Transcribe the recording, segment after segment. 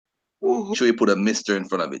Sure you put a Mister in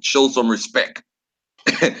front of it. Show some respect.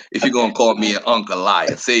 If you're gonna call me an Uncle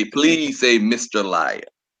Liar, say please say Mr. Liar.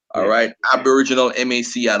 All Yeah. right. Aboriginal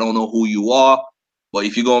MAC. I don't know who you are, but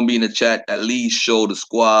if you're gonna be in the chat, at least show the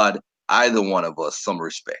squad, either one of us, some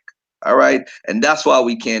respect. All right. And that's why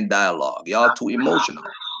we can't dialogue. Y'all too emotional.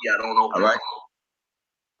 Yeah, I don't know. All right.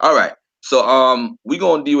 All right. So we're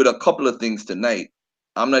gonna deal with a couple of things tonight.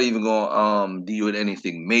 I'm not even gonna deal with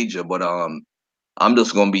anything major, but I'm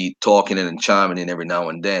just gonna be talking and chiming in every now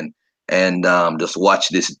and then, and just watch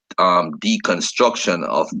this deconstruction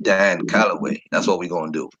of Dan Calloway. That's what we're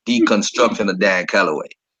gonna do. Deconstruction of Dan Calloway.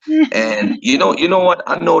 And you know what?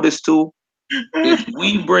 I noticed too. If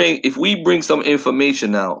we bring some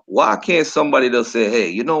information out, why can't somebody just say, hey,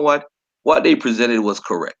 you know what they presented was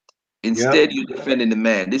correct? Yep. Instead, you defending the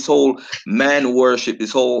man. This whole man worship,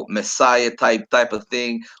 this whole Messiah type of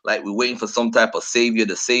thing, like we're waiting for some type of savior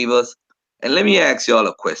to save us. And let me ask y'all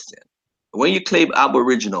a question. When you claim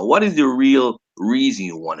Aboriginal, what is the real reason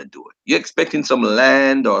you want to do it? You expecting some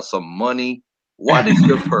land or some money? What is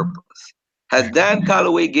your purpose? Has Dan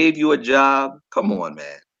Calloway gave you a job? Come on,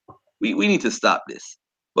 man. We need to stop this.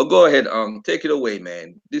 But go ahead, take it away,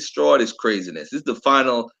 man. Destroy this craziness. This is the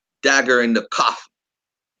final dagger in the coffin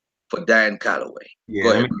for Dan Calloway. Yeah, Go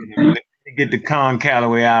let ahead. me get the Con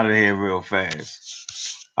Calloway out of here real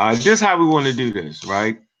fast. This is how we want to do this,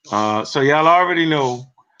 right? So y'all already know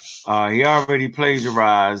he already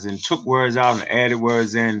plagiarized and took words out and added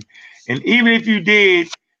words in. And even if you did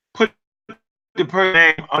put the person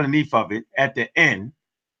name underneath of it at the end,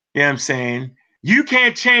 you know what I'm saying? You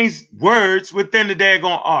can't change words within the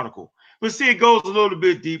daggone article. But see, it goes a little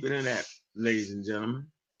bit deeper than that, ladies and gentlemen.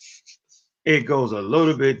 It goes a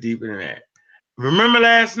little bit deeper than that. Remember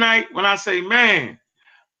last night when I say, man,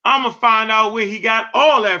 I'm gonna find out where he got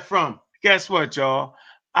all that from. Guess what, y'all?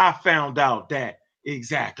 I found out that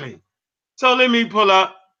exactly. So let me pull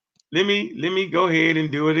up. Let me go ahead and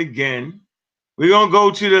do it again. We're gonna go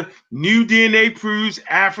to the new DNA proves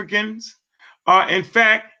Africans are in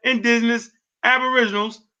fact indigenous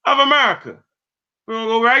aboriginals of America. We're gonna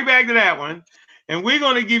go right back to that one, and we're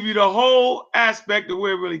gonna give you the whole aspect of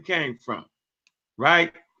where it really came from,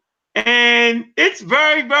 right? And it's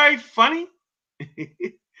very, very funny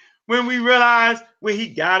when we realize where he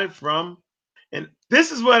got it from. And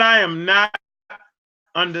this is what I am not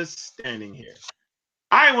understanding here.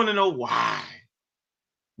 I want to know why.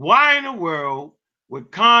 Why in the world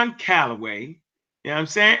would Con Calloway, you know what I'm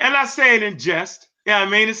saying? And I say it in jest. Yeah, I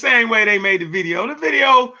mean, the same way they made the video. The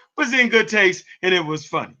video was in good taste and it was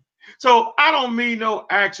funny. So I don't mean no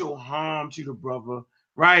actual harm to the brother,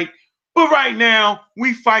 right? But right now,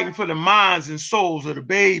 we fighting for the minds and souls of the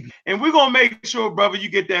baby. And we're gonna make sure, brother, you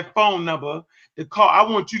get that phone number to call. I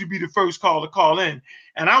want you to be the first call to call in.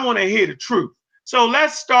 And I want to hear the truth. So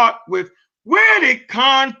let's start with where did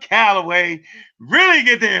Con Calloway really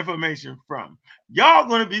get the information from? Y'all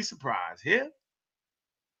gonna be surprised here.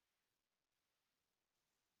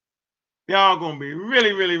 Y'all gonna be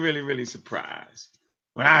really, really, really, really surprised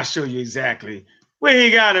when I show you exactly where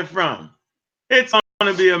he got it from. It's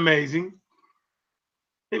gonna be amazing.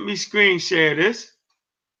 Let me screen share this.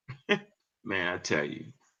 Man, I tell you.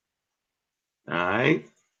 All right.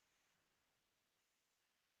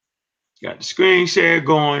 Got the screen share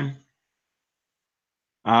going.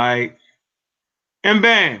 All right. And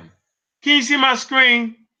bam. Can you see my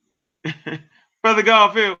screen? Brother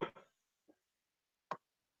Garfield.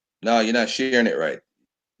 No, you're not sharing it right.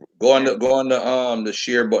 Go on the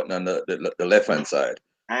share button on the left hand side.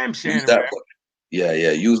 I am Use sharing it that right. button. Yeah,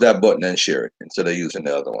 yeah. Use that button and share it instead of using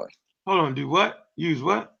the other one. Hold on, do what? Use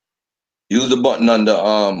what? Use the button on the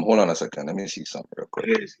hold on a second. Let me see something real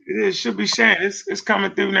quick. It should be sharing. It's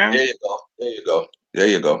coming through now. There you go. There you go. There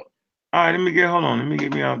you go. All right, hold on. Let me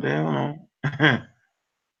get me out there. Hold on.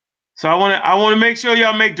 So I wanna make sure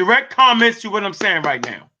y'all make direct comments to what I'm saying right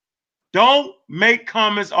now. Don't make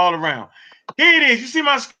comments all around. Here it is. You see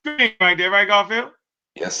my screen right there, right, Garfield?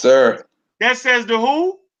 Yes, sir. That says the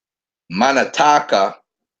who? Manataka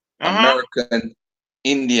Uh-huh. American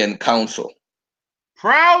Indian Council.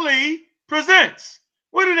 Proudly presents.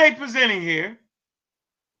 What are they presenting here?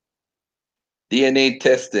 DNA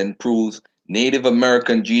testing proves Native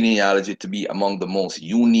American genealogy to be among the most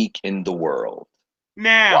unique in the world.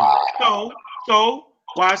 Now, Wow. so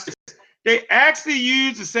watch this. They actually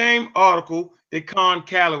use the same article that Con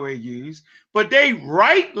Calloway used, but they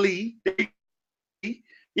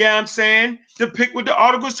yeah, I'm saying, depict what the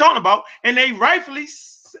article is talking about, and they rightfully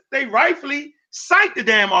cite the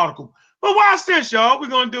damn article. But watch this, y'all. We're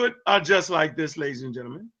gonna do it just like this, ladies and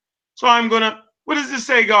gentlemen. So I'm gonna. What does this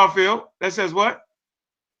say, Garfield? That says what?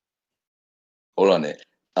 Hold on there.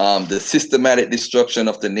 The systematic destruction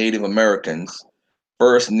of the Native Americans,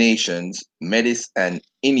 First Nations, Metis, and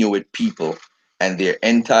Inuit people and their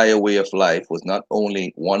entire way of life was not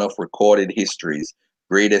only one of recorded history's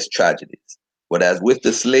greatest tragedies, but as with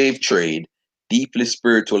the slave trade, deeply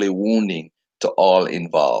spiritually wounding to all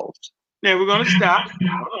involved. Now we're gonna stop.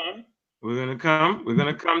 Hold on. We're gonna come. We're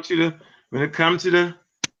gonna come to the. We're gonna come to the.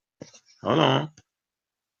 Hold on.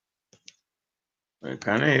 We're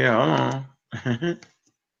kind of here. Hold on.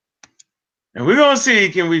 And we're gonna see,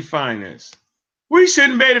 can we find this? We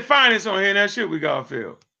shouldn't be able to find this on here now, should we,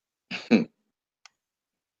 Garfield? All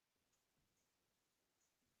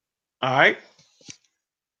right.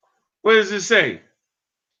 What does it say?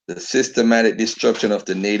 The systematic destruction of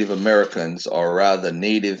the Native Americans, or rather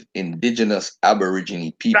native indigenous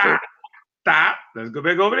Aborigine people. Stop. Let's go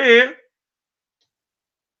back over here.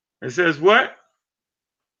 It says what?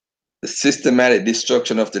 The systematic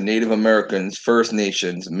destruction of the Native Americans, First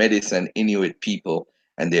Nations, Metis, and Inuit people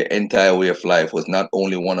and their entire way of life was not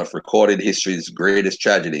only one of recorded history's greatest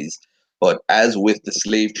tragedies, but as with the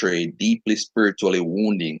slave trade, deeply spiritually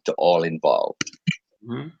wounding to all involved.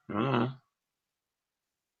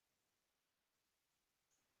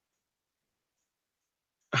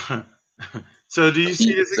 So do you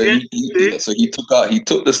see this again? So he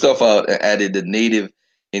took the stuff out and added the native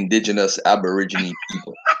indigenous Aborigine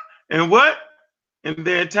people. And what? In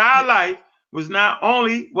their entire life was not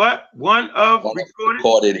only what? One of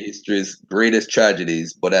recorded history's greatest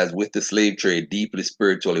tragedies, but as with the slave trade, deeply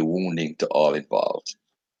spiritually wounding to all involved.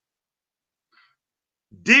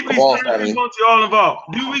 Deeply spiritually wounding to all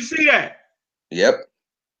involved. Do we see that? Yep.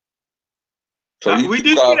 So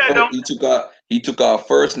he took our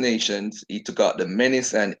First Nations, he took out the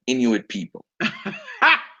Metis and Inuit people.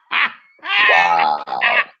 Wow.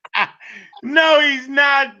 No, he's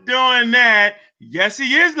not doing that. Yes,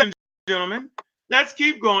 he is, ladies and gentlemen. Let's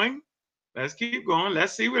keep going. Let's keep going.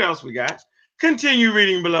 Let's see what else we got. Continue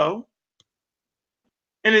reading below.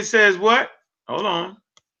 And it says what? Hold on.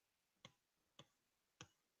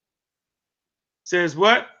 Says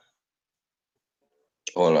what?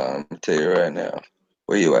 Hold on, I'll tell you right now.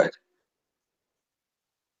 Where you at?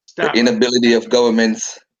 Stop. The inability of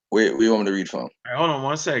governments. Where you want me to read from? Right, hold on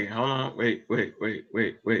 1 second. Hold on. Wait.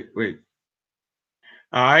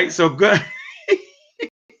 All right, so good.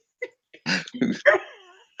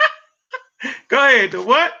 Go ahead. The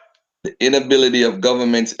what? The inability of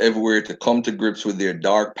governments everywhere to come to grips with their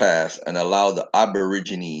dark past and allow the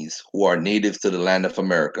Aborigines, who are natives to the land of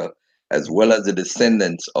America, as well as the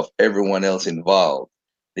descendants of everyone else involved,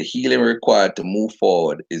 the healing required to move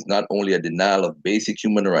forward is not only a denial of basic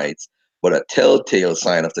human rights, but a telltale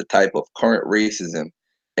sign of the type of current racism,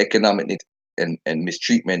 economic and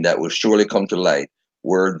mistreatment that will surely come to light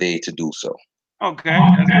were they to do so. Okay,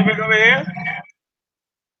 let's go back over here.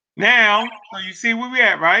 Now, so you see where we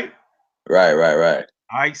at, right? Right.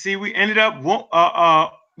 I see we ended up,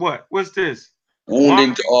 what? What's this?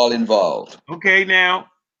 Wounding to all involved. Okay, now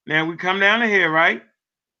we come down to here, right?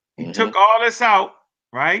 He took all this out,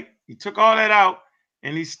 right? He took all that out,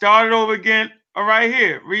 and he started over again right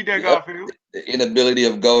here. Read that, Garfield. The inability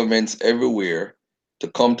of governments everywhere to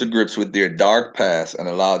come to grips with their dark past and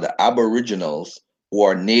allow the Aboriginals, who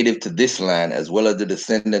are native to this land, as well as the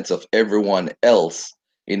descendants of everyone else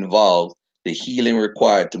involved, the healing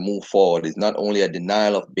required to move forward is not only a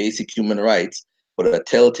denial of basic human rights, but a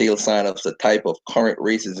telltale sign of the type of current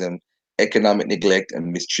racism, economic neglect,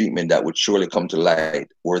 and mistreatment that would surely come to light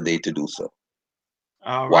were they to do so.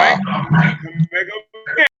 All right.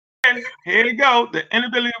 Here you go. The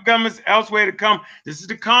inability of governments elsewhere to come. This is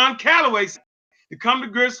the Con Calloway to come to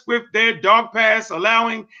grips with their dark past,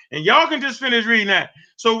 allowing, and y'all can just finish reading that.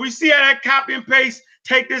 So we see how that copy and paste,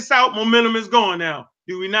 take this out, momentum is going now.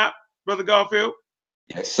 Do we not, Brother Garfield?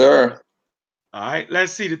 Yes, sir. All right,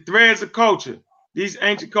 let's see the threads of culture. These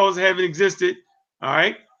ancient cultures haven't existed. All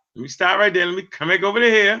right, let me stop right there. Let me come back over to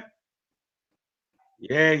here.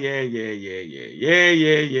 Yeah.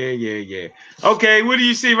 Okay, what do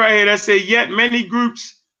you see right here? That say yet many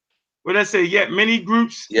groups. What did I say? Yet many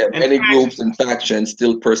groups. Yeah, many groups and factions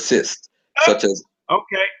still persist, such as.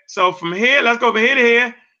 Okay, so from here, let's go over here to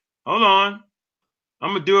here. Hold on,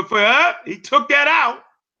 I'm gonna do it for you. He took that out,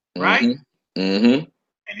 right? And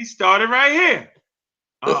he started right here.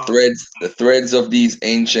 The threads of these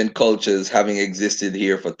ancient cultures having existed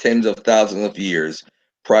here for tens of thousands of years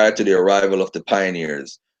prior to the arrival of the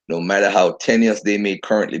pioneers, no matter how tenuous they may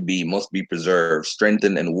currently be, must be preserved,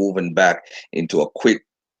 strengthened, and woven back into a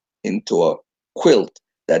quilt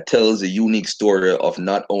that tells a unique story of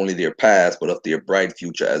not only their past, but of their bright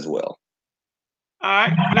future as well. All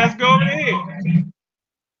right, let's go over here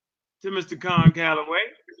to Mr. Con Calloway.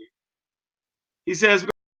 He says,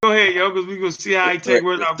 go ahead, yo, because we're going to see how he take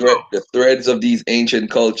words out. The threads of these ancient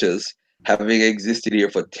cultures having existed here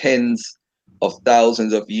for tens of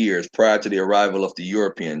thousands of years prior to the arrival of the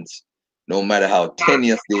Europeans, no matter how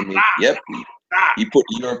tenuous they may. Yep, he put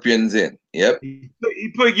Europeans in. Yep.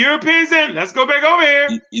 He put Europeans in. Let's go back over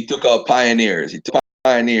here. He took out pioneers. He took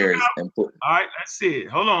pioneers and put. All right, let's see it.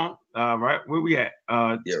 Hold on. Right, where we at?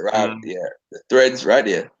 Yeah, right. Yeah, the threads right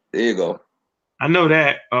there. There you go. I know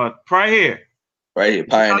that. Right here. Right here,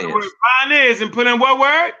 pioneers. Pioneers, and put in what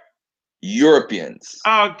word? Europeans.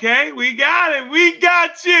 Okay, we got it. We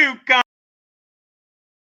got you.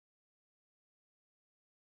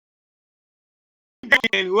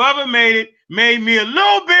 And whoever made it made me a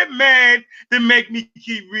little bit mad to make me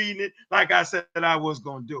keep reading it like I said that I was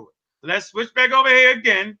going to do it. Let's switch back over here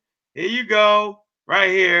again. Here you go. Right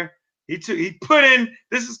here. He put in,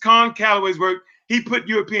 this is Con Calloway's work. He put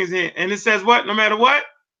Europeans in. And it says what? No matter what?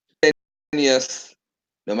 Tenuous,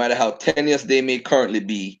 no matter how tenuous they may currently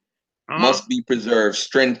be, must be preserved,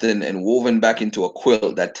 strengthened, and woven back into a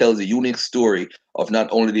quilt that tells a unique story of not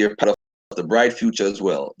only their part of the bright future as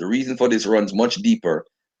well. The reason for this runs much deeper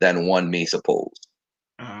than one may suppose.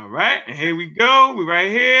 All right, and here we go. We're right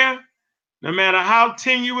here. No matter how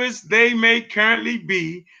tenuous they may currently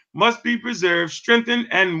be, must be preserved, strengthened,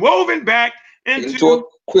 and woven back into a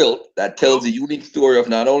quilt that tells a unique story of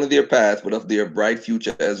not only their past, but of their bright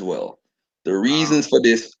future as well. The reasons for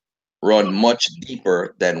this run much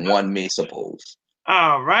deeper than one may suppose.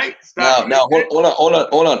 All right. Now,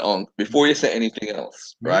 hold on, before you say anything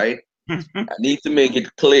else, right? I need to make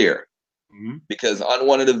it clear, because on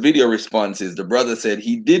one of the video responses, the brother said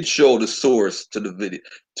he did show the source to the video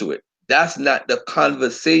to it. That's not the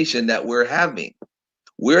conversation that we're having.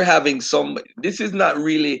 We're having this is not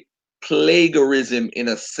really plagiarism in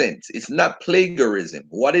a sense. It's not plagiarism.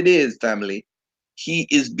 What it is, family, he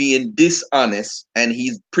is being dishonest and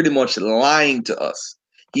he's pretty much lying to us.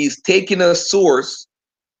 He's taking a source,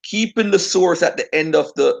 keeping the source at the end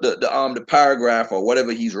of the paragraph or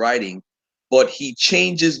whatever he's writing, but he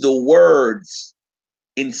changes the words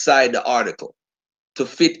inside the article to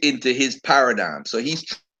fit into his paradigm. So he's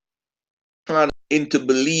trying into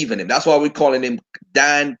believing him. That's why we're calling him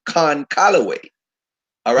Dan Con Calloway.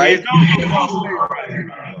 All right.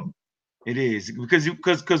 It is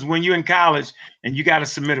because when you're in college and you got to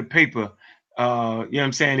submit a paper, you know what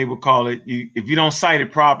I'm saying, they will call it, if you don't cite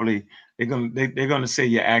it properly, they're gonna say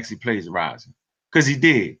you're actually plagiarizing, because he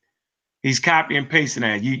did. He's copy and pasting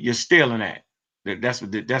that. You're stealing that. That's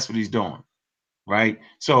what he's doing, right?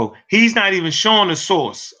 So he's not even showing the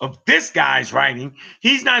source of this guy's writing.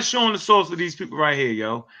 He's not showing the source of these people right here,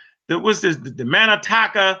 yo. What's this? The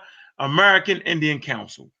Manataka American Indian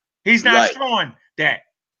Council. He's not showing that.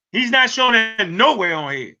 He's not showing it nowhere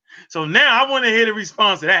on here. So now I want to hear the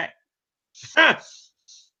response to that.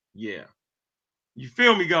 Yeah. You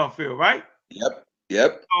feel me, Garfield, right?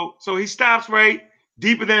 Yep. So he stops right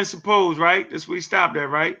deeper than supposed, right? That's where he stopped at,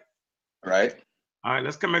 right? Right. All right,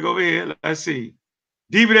 let's come back over here. Let's see.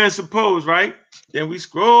 Deeper than supposed, right? Then we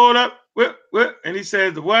scroll up, and he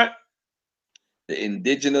says the what? The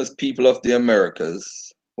indigenous people of the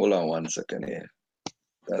Americas. Hold on 1 second here.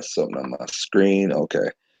 That's something on my screen. Okay.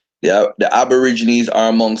 The Aborigines are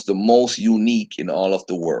amongst the most unique in all of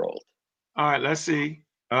the world. All right, let's see.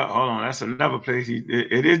 Hold on, that's another place.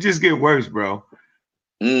 It just get worse, bro.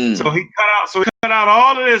 So he cut out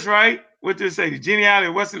all of this, right? What did it say? The genealogy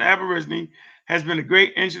of Western Aborigine has been a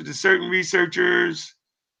great interest to certain researchers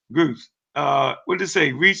groups. What did it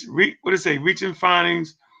say? What did it say? Recent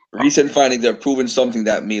findings. Recent findings have proven something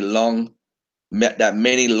that many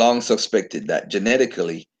long suspected, that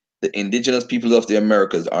genetically the indigenous peoples of the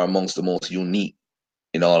Americas are amongst the most unique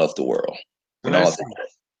in all of the world. All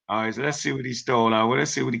right, so let's see what he stole out. Well,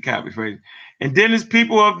 let's see what he copied from. Indigenous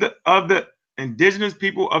people of the indigenous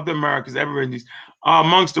people of the Americas, Aborigines, are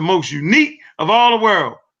amongst the most unique of all the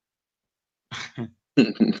world.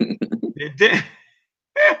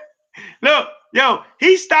 Look, yo,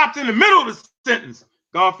 he stopped in the middle of the sentence.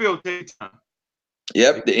 Garfield, take time.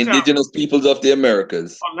 Yep, the indigenous peoples of the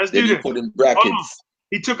Americas. Let's do this. Put in brackets.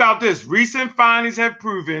 He took out this. Recent findings have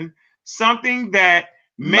proven something that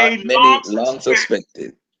many long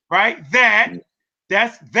suspected. Right?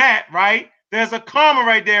 That's that, right? There's a comma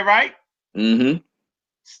right there, right?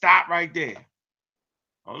 Stop right there.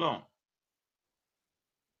 Hold on.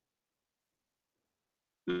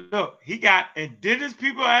 Look, he got indigenous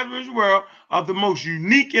people of the world are the most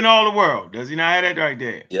unique in all the world. Does he not have that right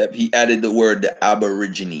there? Yep, he added the word the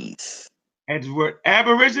Aborigines. Added the word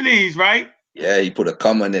Aborigines, right? Yeah, he put a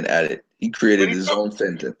comma and then added. He created his own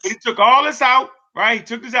sentence. He took all this out, right? He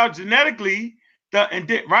took this out genetically.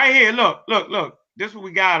 right here, look. This is what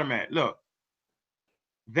we got them at. Look.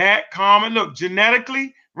 That comma, look,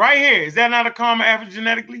 genetically, right here. Is that not a comma after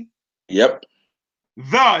genetically? Yep.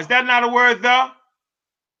 The, is that not a word, the?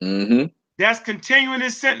 Mm-hmm. That's continuing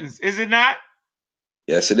this sentence, is it not?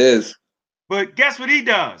 Yes, it is. But guess what he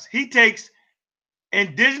does? He takes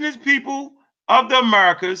indigenous people of the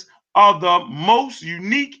Americas are the most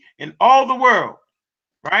unique in all the world,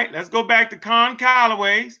 right? Let's go back to Con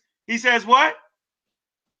Calloway's. He says what?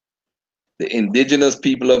 The indigenous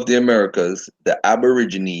people of the Americas, the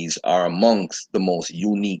Aborigines, are amongst the most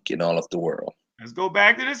unique in all of the world. Let's go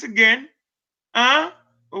back to this again.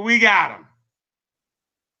 We got him.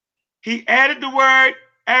 He added the word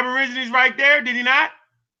Aborigines right there, did he not?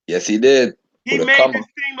 Yes, he did. He made this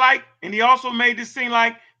seem like, and he also made this seem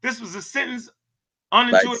like this was a sentence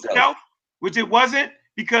unto itself, which it wasn't,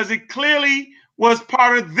 because it clearly was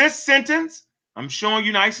part of this sentence. I'm showing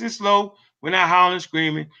you nice and slow. We're not howling and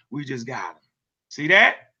screaming. We just got him. See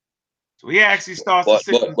that? So he actually starts the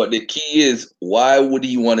sentence. But the key is, why would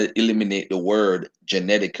he want to eliminate the word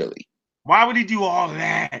genetically? Why would he do all of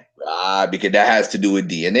that? Because that has to do with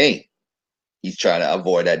DNA. He's trying to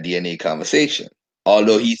avoid that DNA conversation.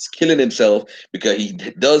 Although he's killing himself because he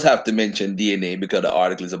does have to mention DNA because the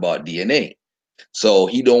article is about DNA. So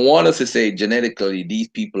he don't want us to say genetically these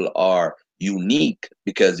people are unique,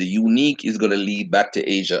 because the unique is going to lead back to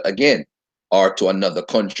Asia again, or to another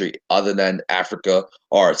country other than Africa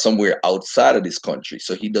or somewhere outside of this country.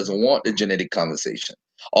 So he doesn't want the genetic conversation,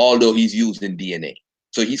 although he's using DNA.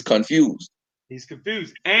 So he's confused. He's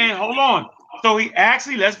confused. And hold on. So he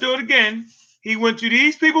actually, let's do it again. He went to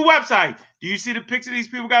these people's website. Do you see the picture these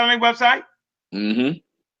people got on their website? Mm-hmm.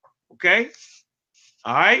 Okay.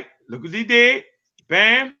 All right. Look what he did.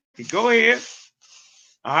 Bam. He go here.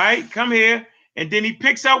 All right. Come here. And then he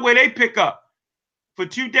picks up where they pick up. For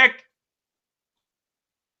two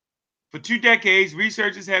decades,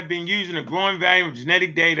 researchers have been using a growing volume of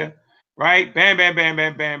genetic data, right? Bam, bam, bam,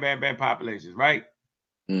 bam, bam, bam, bam, populations, right?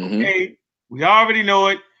 Mm-hmm. Okay. We already know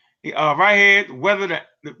it. Right here, whether the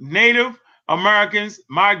Native Americans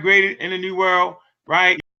migrated in the New World,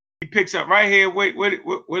 right? He picks up right here. Wait,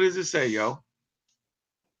 what does it say, yo?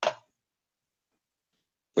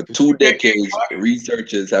 For 2 decades,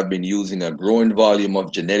 researchers have been using a growing volume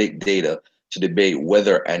of genetic data to debate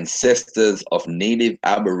whether ancestors of native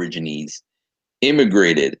Aborigines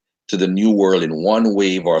immigrated to the New World in one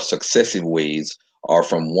wave or successive waves, or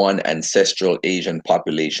from one ancestral Asian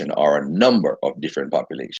population or a number of different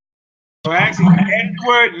populations. So actually, he added the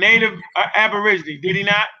word native Aborigine, did he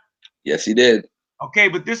not? Yes, he did. Okay,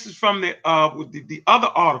 but this is from the other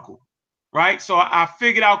article, right? So I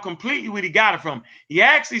figured out completely where he got it from. He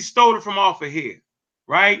actually stole it from off of here,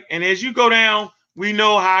 right? And as you go down, we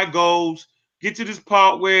know how it goes. Get to this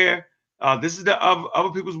part where this is the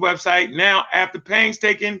other people's website. Now, after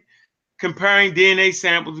painstaking comparing DNA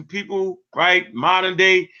samples of people, right, modern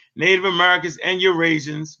day Native Americans and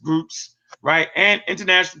Eurasians groups, right, and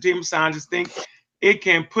international team of scientists think it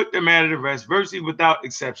can put them at rest virtually without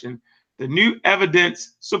exception. The new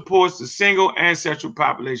evidence supports the single ancestral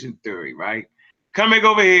population theory, right? Coming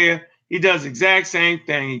over here, he does the exact same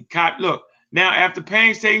thing. Look, now after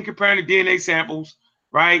painstaking comparing the DNA samples,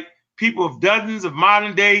 right, people of dozens of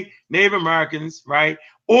modern day Native Americans, right,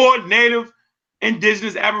 or Native,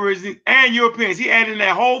 Indigenous, Aborigines, and Europeans. He added in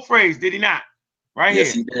that whole phrase, did he not? Right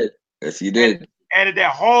yes, here. Yes, he did. Yes, he did. Added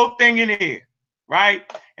that whole thing in here,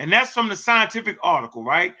 right? And that's from the scientific article,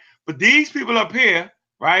 right? But these people up here,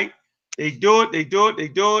 right? They do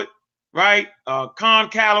it, right? Con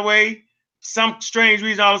Calloway, some strange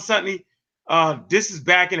reason all of a sudden this is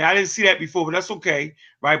back in. I didn't see that before, but that's okay,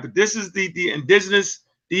 right? But this is the indigenous,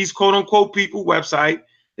 these quote unquote people website.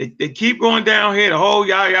 They keep going down here, the whole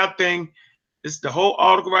y'all thing. This is the whole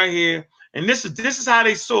article right here, and this is how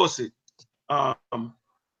they source it.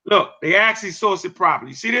 Look, they actually source it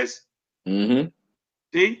properly. You see this? Mm-hmm.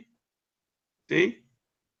 See?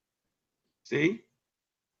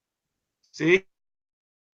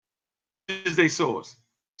 This is they source.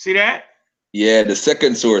 See that? Yeah, the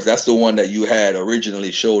second source, that's the one that you had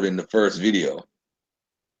originally showed in the first video.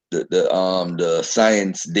 The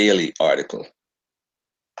Science Daily article.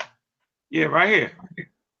 Yeah, right here.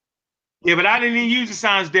 Yeah, but I didn't even use the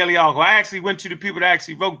Science Daily article. I actually went to the people that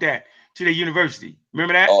actually wrote that to the university.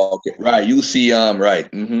 Remember that? Oh, okay. Right. UC,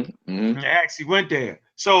 right. Mm-hmm. Mm-hmm. I actually went there.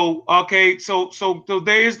 So, okay, so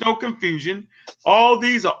there is no confusion. All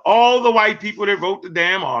these are all the white people that wrote the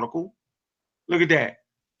damn article. Look at that.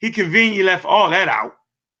 He conveniently left all that out.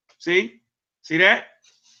 See? See that?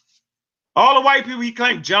 All the white people he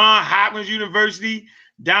claimed, Johns Hopkins University,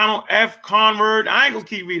 Donald F. Conrad. I ain't gonna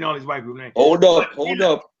keep reading all these white people names.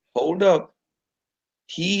 Hold up.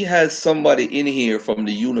 He has somebody in here from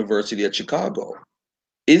the University of Chicago.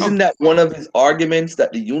 Isn't that one of his arguments,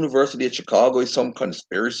 that the University of Chicago is some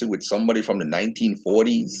conspiracy with somebody from the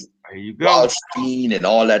 1940s? There you go. Wallstein and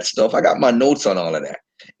all that stuff. I got my notes on all of that.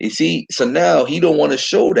 You see, so now he don't want to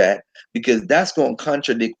show that because that's going to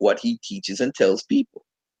contradict what he teaches and tells people.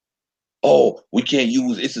 Oh, we can't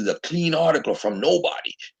use, this is a clean article from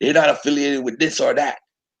nobody. They're not affiliated with this or that.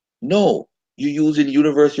 No, you use in the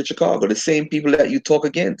University of Chicago, the same people that you talk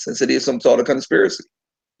against and say there's some sort of conspiracy.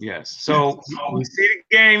 Yes. So we see the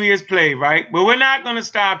game he has played, right? But we're not going to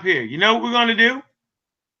stop here. You know what we're going to do?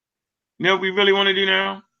 You know what we really want to do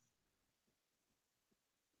now?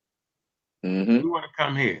 We want to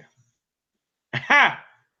come here.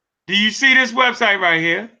 Do you see this website right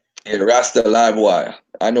here? Yeah, Rasta Live Wire.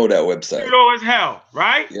 I know that website. Pseudo as hell,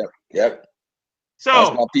 right? Yep. So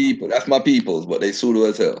that's my people. That's my peoples, but they pseudo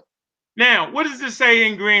as hell. Now, what does this say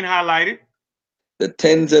in green highlighted? The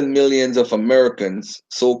tens and millions of Americans,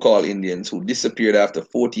 so-called Indians, who disappeared after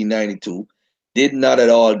 1492 did not at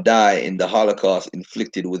all die in the Holocaust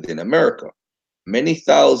inflicted within America. Many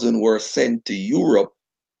thousand were sent to Europe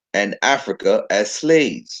and Africa as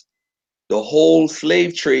slaves. The whole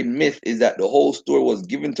slave trade myth is that the whole story was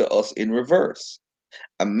given to us in reverse.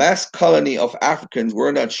 A mass colony of Africans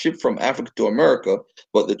were not shipped from Africa to America,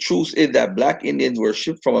 but the truth is that Black Indians were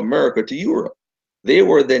shipped from America to Europe. They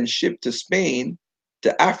were then shipped to Spain,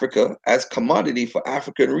 to Africa as commodity for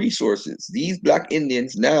African resources. These Black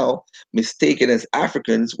Indians, now mistaken as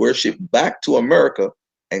Africans, were shipped back to America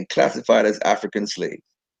and classified as African slaves.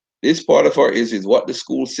 This part of our history is what the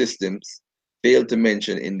school systems failed to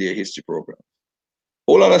mention in their history program.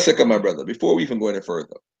 Hold on a second, my brother, before we even go any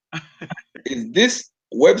further. Is this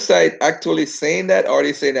website actually saying that, or are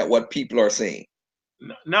they saying that what people are saying?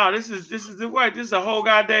 No, this is the way. This is a whole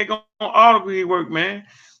goddamn article he worked, man.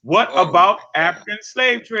 What about African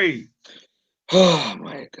slave trade? Oh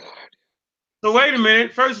my God. So wait a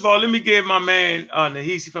minute. First of all, let me give my man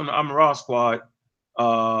Nahisi from the Amara Squad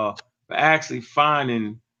for actually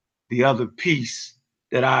finding the other piece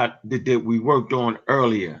that we worked on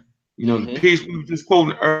earlier. You know, the piece we were just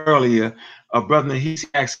quoting earlier, Brother Nahisi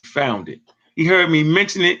actually found it. He heard me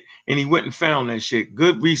mention it and he went and found that shit.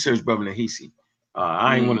 Good research, Brother Nahisi.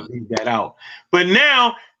 I ain't want to leave that out. But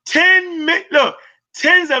now,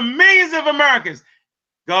 tens of millions of Americans.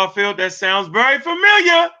 Garfield, that sounds very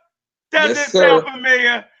familiar. Does it sound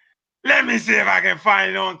familiar? Let me see if I can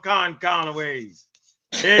find it on Conway's.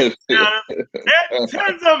 Tens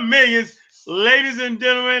of millions. Ladies and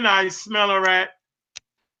gentlemen, I smell a rat.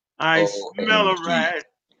 I smell a rat.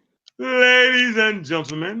 Ladies and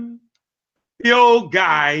gentlemen, the old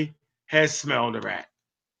guy has smelled a rat.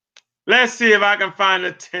 Let's see if I can find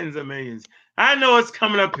the tens of millions. I know it's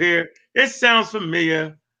coming up here. It sounds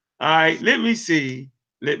familiar. All right, let me see.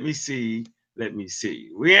 There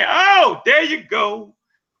you go.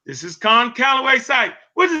 This is Con Calloway's site.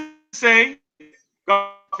 What does it say,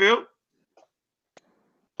 Garfield?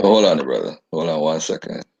 Hold on, brother. Hold on 1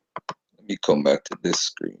 second. Let me come back to this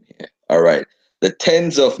screen here. All right. The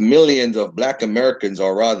tens of millions of Black Americans,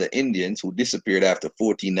 or rather Indians, who disappeared after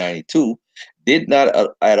 1492 did not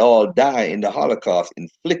at all die in the Holocaust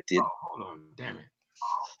inflicted. Oh, hold on, damn it.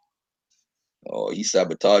 Oh, he's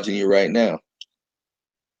sabotaging you right now.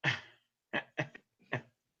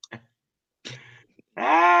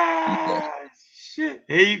 Shit.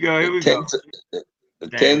 Here you go. Here we go. The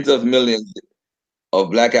tens of millions of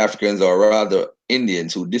Black Africans, or rather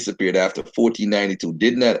Indians, who disappeared after 1492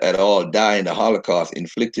 did not at all die in the Holocaust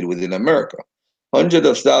inflicted within America. Hundreds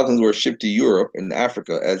of thousands were shipped to Europe and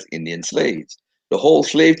Africa as Indian slaves. The whole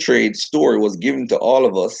slave trade story was given to all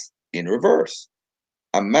of us in reverse.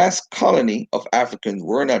 A mass colony of Africans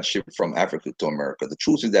were not shipped from Africa to America. The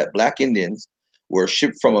truth is that Black Indians were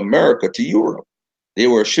shipped from America to Europe. They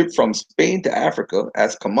were shipped from Spain to Africa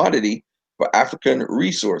as commodity for African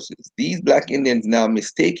resources. These Black Indians, now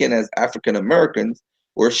mistaken as African Americans,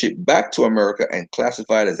 were shipped back to America and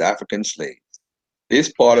classified as African slaves.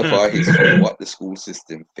 This part of our history, what the school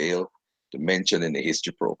system failed to mention in the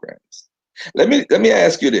history programs. Let me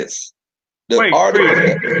ask you this. Wait, I'm gonna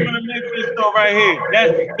make this though right here.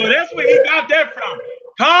 That's where he got that from.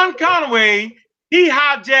 Con Conway, he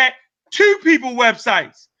hijacked two people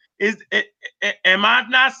websites. Is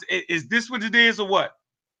this what it is or what?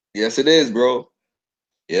 Yes, it is, bro.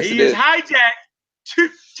 Yes, he is hijacked two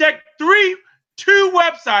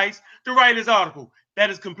websites to write his article. That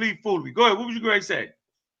is complete foolery. Go ahead. What was you going to say?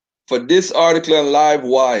 For this article on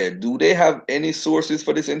Livewire, do they have any sources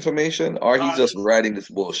for this information, or he's just writing this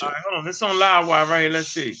bullshit? All right, hold on. It's on Livewire right here. Let's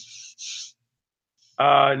see.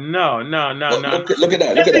 No. Look at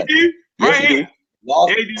that. Look at that. Right here.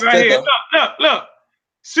 Lost Right here. feather. Look.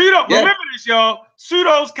 Pseudo. Yeah. Remember this, y'all.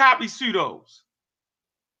 Pseudos copy pseudos.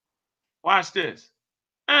 Watch this.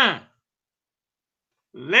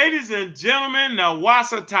 Ladies and gentlemen,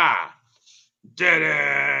 Nawasata.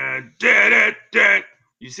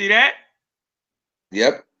 You see that?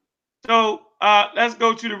 Yep. So let's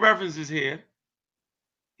go to the references here.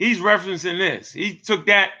 He's referencing this. He took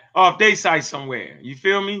that off their site somewhere. You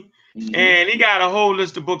feel me? Mm-hmm. And he got a whole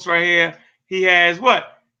list of books right here. He has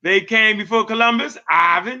what? They Came Before Columbus.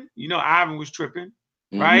 Ivan. You know, Ivan was tripping,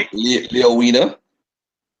 right? Leo Weiner.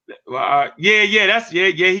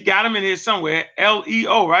 He got him in here somewhere.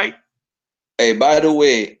 Leo, right? Hey, by the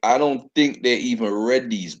way, I don't think they even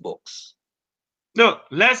read these books. Look,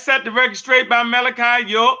 Let's Set the Record Straight by Malachi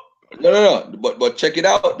York. No. But check it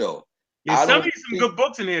out though. Yeah, some good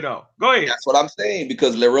books in here though. Go ahead. That's what I'm saying,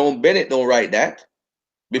 because Lerone Bennett don't write that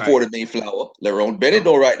before the Mayflower. Lerone Bennett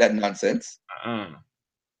don't write that nonsense. No,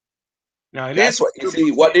 that's what you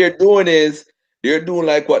see. What they're doing is they're doing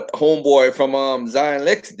like what homeboy from Zion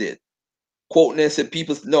Lex did, quoting and said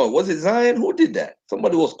people. No, was it Zion? Who did that?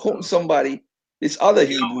 Somebody was quoting somebody. This other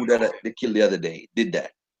Hebrew that they killed the other day did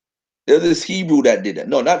that. There's this Hebrew that did that.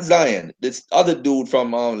 No, not Zion. This other dude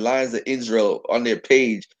from Lions of Israel on their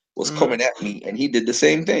page was coming at me, and he did the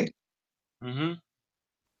same thing. Look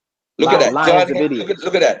at that.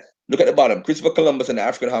 Look at that. Look at the bottom. Christopher Columbus and the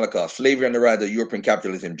African Holocaust, slavery and the rise of European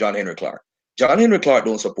capitalism. John Henry Clark. John Henry Clark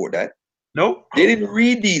don't support that. Nope. They didn't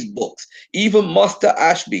read these books. Even Master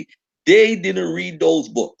Ashby, they didn't read those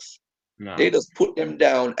books. No. They just put them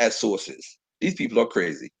down as sources. These people are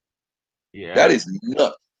crazy. Yeah. That is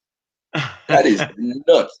nuts. That is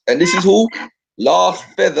nuts. And this is who? Lost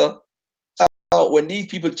Feather. When these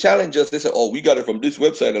people challenge us, they say, oh, we got it from this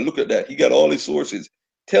website, and look at that. He got all his sources.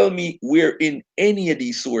 Tell me where in any of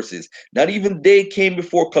these sources. Not even They Came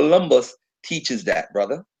Before Columbus teaches that,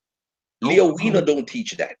 brother. Leo Weiner don't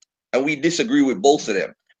teach that. And we disagree with both of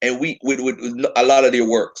them. And we with a lot of their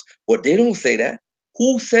works. But they don't say that.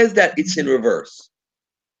 Who says that it's in reverse?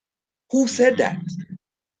 Who said that?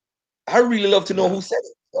 I really love to know who said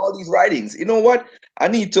it. All these writings. You know what? I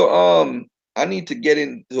need to get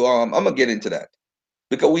into I'm gonna get into that.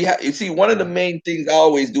 Because we have, you see, one of the main things I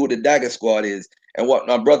always do with the Dagger Squad is, and what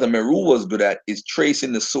my brother Meru was good at, is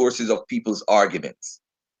tracing the sources of people's arguments.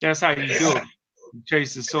 That's how you do it. You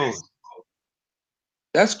trace the source.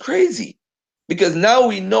 That's crazy. Because now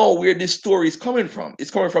we know where this story is coming from.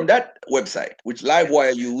 It's coming from that website, which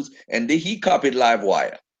Livewire used, and he copied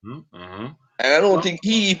Livewire. And I don't think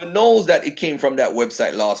he even knows that it came from that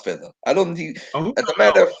website, Lost Feather. I don't think, as a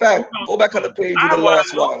matter of fact, go back on the page with the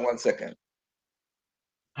Lost One 1 second.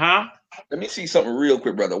 Huh? Let me see something real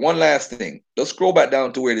quick, brother. One last thing. Let's scroll back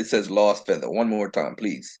down to where it says Lost Feather. One more time,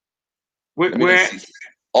 please. Where?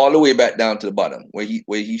 All the way back down to the bottom, where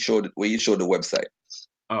he showed the website.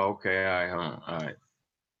 Oh, okay. All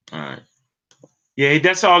right. Yeah,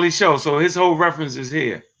 that's all he shows. So his whole reference is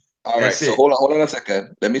here. All right. So hold on a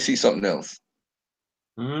second. Let me see something else.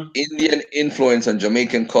 Indian influence on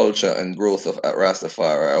Jamaican culture and growth of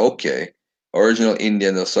Rastafari. Okay. Original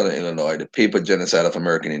Indians of Southern Illinois, the paper genocide of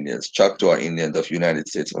American Indians, Choctaw Indians of United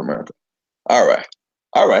States of America. All right.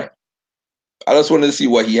 I just wanted to see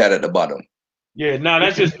what he had at the bottom. Yeah, no,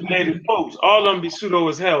 that's just native folks. All of them be pseudo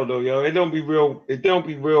as hell though, yo. It don't be real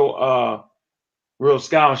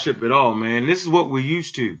scholarship at all, man. This is what we're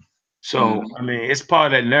used to. So I mean, it's part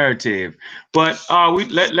of that narrative. But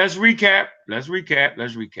let's recap.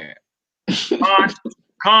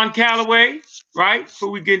 Con Calloway, right? Before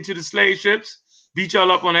we get into the slave ships, beat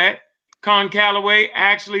y'all up on that. Con Calloway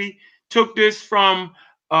actually took this from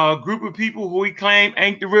a group of people who he claimed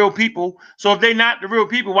ain't the real people. So if they not the real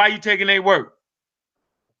people, why are you taking their work?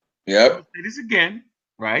 Yep. I'll say this again,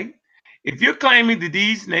 right? If you're claiming that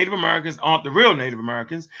these Native Americans aren't the real Native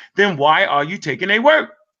Americans, then why are you taking their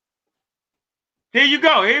work? Here you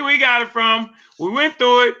go. Here we got it from. We went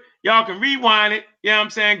through it. Y'all can rewind it. You know what I'm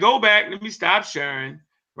saying? Go back. Let me stop sharing.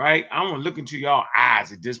 Right? I want to look into y'all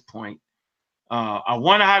eyes at this point. I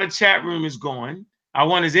wonder how the chat room is going. I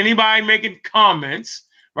wonder, is anybody making comments?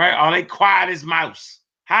 Right? Are they quiet as mouse?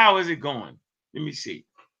 How is it going? Let me see.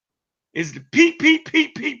 Is the peep in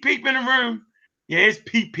the room? Yeah, it's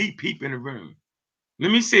peep in the room.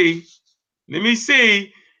 Let me see.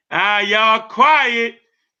 Y'all quiet.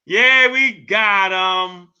 Yeah, we got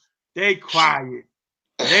them. They quiet.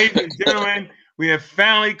 Ladies and gentlemen, we have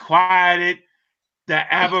finally quieted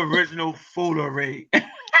the Aboriginal foolery.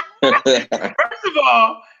 First of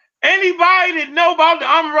all, anybody that know about the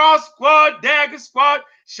Amara Squad, Dagger Squad,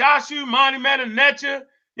 Shashu, Monty Metanecha,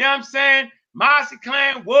 you know what I'm saying? Marcy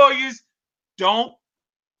Clan Warriors, don't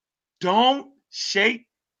shake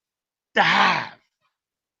the hive.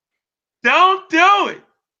 Don't do it.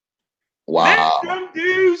 Wow. Let them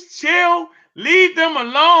dudes chill. Leave them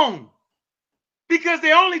alone. Because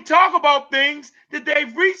they only talk about things that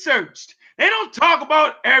they've researched. They don't talk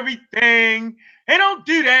about everything. They don't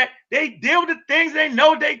do that. They deal with the things they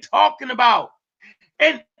know they talking about.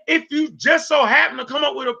 And if you just so happen to come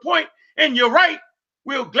up with a point and you're right,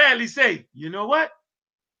 we'll gladly say, you know what?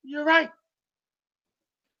 You're right.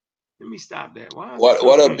 Let me stop that.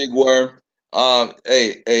 What a big worm.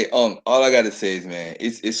 Hey, all I gotta say is, man,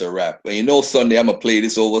 it's a wrap. And you know, Sunday I'm gonna play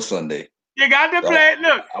this over Sunday. You got to play it.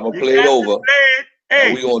 Look, I'm gonna play it over. Hey,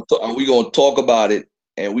 and we gonna talk about it,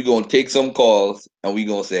 and we gonna take some calls, and we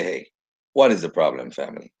gonna say, hey, what is the problem,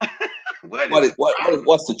 family?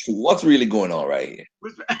 What's the truth? What's really going on right here?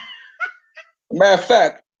 Matter of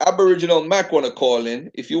fact, Aboriginal Mac wanna call in.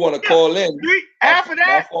 If you wanna call in, after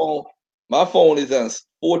that, my phone is on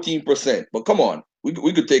 14%. But come on,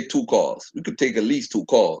 we could take 2 calls. We could take at least 2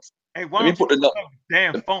 calls. Hey, why don't you put the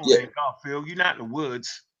damn phone in, Garfield? You're not in the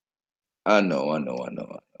woods. I know.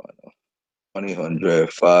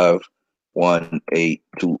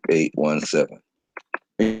 1-800-518-2817.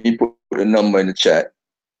 Let me put the number in the chat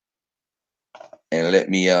and let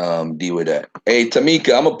me deal with that. Hey,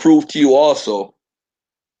 Tamika, I'm gonna prove to you also.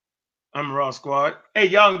 Amara Squad. Hey,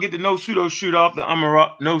 y'all can get the No Pseudo shoot off the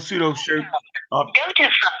Amara No Pseudo shirt off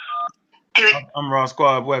Amara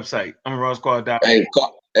Squad website.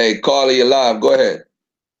 AmaraSquad.com. Hey, Carly, you're live. Go ahead.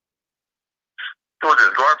 So is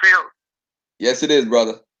this Garfield? Yes, it is,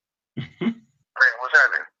 brother. Man, what's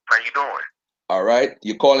happening? How you doing? All right.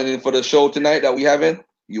 You calling in for the show tonight that we having?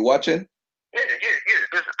 You watching? Yeah.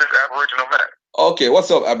 This is Aboriginal Mac. Okay,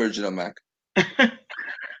 what's up, Aboriginal Mac? I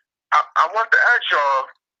want to ask y'all,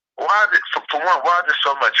 why is it, for one, why is there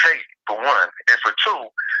so much hate, for one? And for two,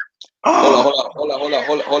 Hold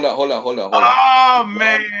on. Oh,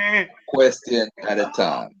 man. Question at a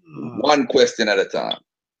time. One question at a time.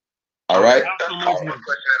 All right?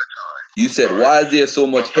 You said, why is there so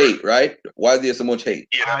much hate, right? Why is there so much hate?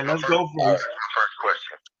 Yeah, all right, let's go for it. First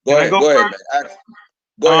question. Go ahead, man.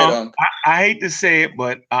 Go ahead, Unc. I hate to say it,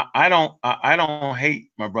 but I don't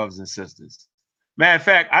hate my brothers and sisters. Matter of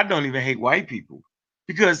fact, I don't even hate white people,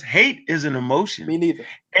 because hate is an emotion. Me neither.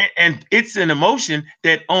 And it's an emotion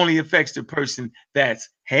that only affects the person that's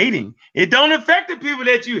hating. It don't affect the people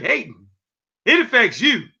that you hating. It affects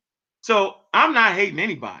you. So I'm not hating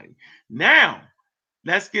anybody. Now,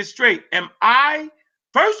 let's get straight.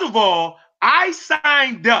 First of all, I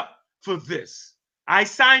signed up for this. I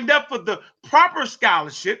signed up for the proper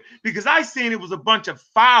scholarship because I seen it was a bunch of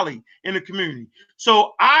folly in the community.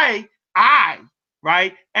 So I,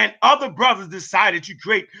 right, and other brothers decided to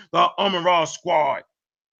create the Amara Squad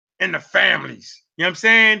and the families. You know what I'm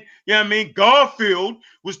saying? You know what I mean? Garfield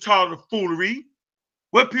was taught of foolery.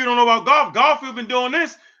 What people don't know about Garfield been doing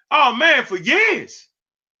this, oh man, for years.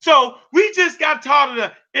 So we just got taught of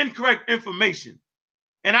the incorrect information.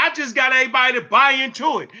 And I just got everybody to buy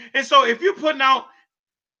into it. And so if you're putting out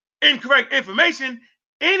incorrect information,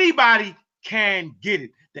 anybody can get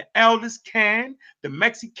it. The elders can, the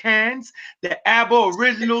Mexicans, the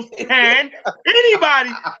Aboriginals can,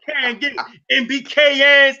 anybody can get it.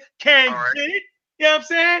 MBKans can get it. You know what I'm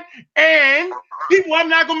saying? And people, I'm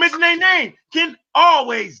not gonna mention their name, can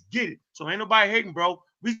always get it. So ain't nobody hating, bro.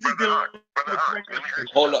 We just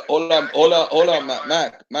Hold on,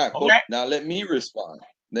 Mac. Okay. Now let me respond.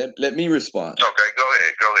 Let me respond. Okay, go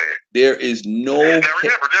ahead. There is no. Now remember,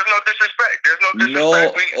 there's no disrespect. There's no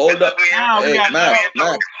disrespect. Hold up.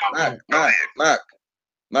 Hey,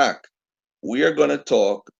 Mac. We are gonna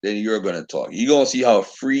talk, then you're gonna talk. You're gonna see how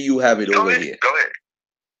free you have it over here. Go ahead.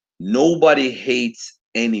 Nobody hates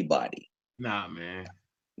anybody. Nah, man.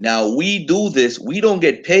 Now we do this. We don't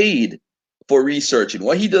get paid for researching.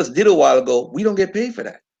 What he just did a while ago, we don't get paid for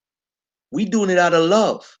that. We doing it out of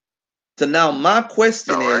love. So now my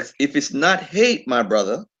question is, if it's not hate, my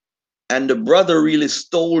brother, and the brother really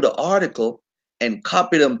stole the article and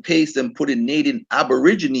copied and pasted and put in Native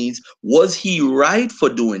Aborigines, was he right for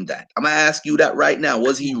doing that? I'm gonna ask you that right now.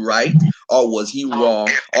 Was he right or was he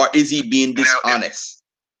wrong, or is he being dishonest?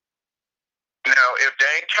 Now, if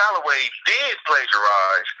Dan Calloway did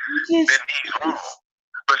plagiarize, then he's wrong.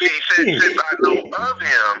 But see, since I know of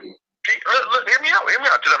him, look, hear me out.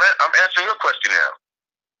 Because I'm answering your question now.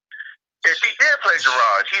 If he did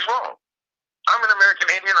plagiarize, he's wrong. I'm an American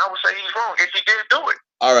Indian. I would say he's wrong if he did do it.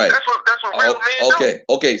 All right. That's what real men okay.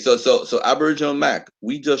 Do. Okay. So Aboriginal Mac,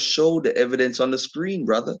 we just showed the evidence on the screen,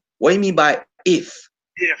 brother. What do you mean by if?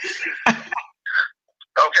 If.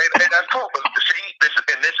 Okay, that's cool. But see, this is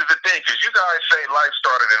the thing, because you guys say life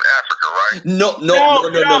started in Africa, right? No.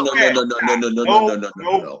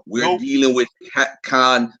 We're dealing with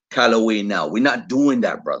Khan Calloway now. We're not doing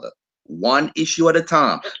that, brother. One issue at a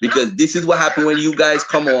time, because this is what happened when you guys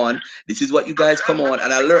come on. This is what you guys come on,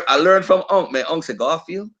 and I learned from Unc, man. Unc said,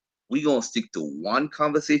 Garfield, we gonna stick to one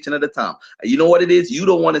conversation at a time. You know what it is? You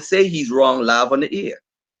don't want to say he's wrong live on the air.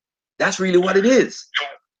 That's really what it is.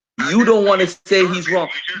 You don't want to say he's wrong.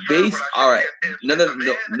 All right. No.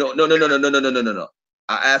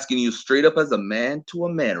 I'm asking you straight up as a man to a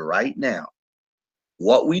man right now.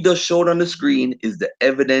 What we just showed on the screen is the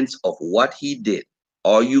evidence of what he did.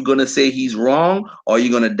 Are you going to say he's wrong, or are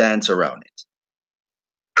you going to dance around it?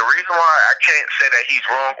 The reason why I can't say that he's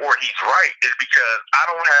wrong or he's right is because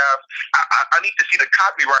I need to see the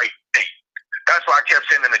copyright date. That's why I kept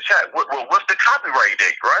saying in the chat, what's the copyright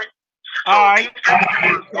date, right? So all right.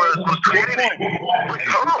 was created.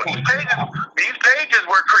 Hold on. These pages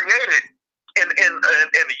were created in a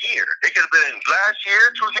year. It could have been last year,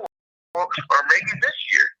 2 years, or maybe this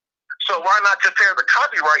year. So why not compare the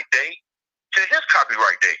copyright date to his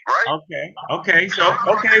copyright date, right? Okay. So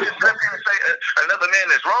say another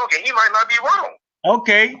man is wrong, and he might not be wrong.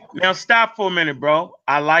 Okay. Now stop for a minute, bro.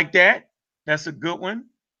 I like that. That's a good one,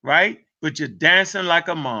 right? But you're dancing like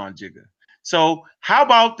a mon jigger. So how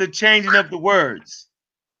about the changing of the words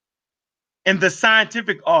in the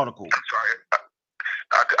scientific article? I'm sorry,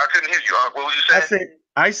 I couldn't hear you. What were you saying?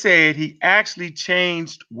 I said he actually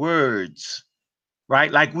changed words,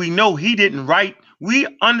 right? Like we know he didn't write. We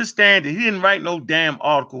understand that he didn't write no damn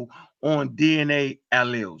article on DNA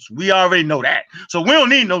alleles. We already know that. So we don't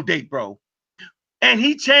need no date, bro. And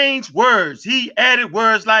he changed words. He added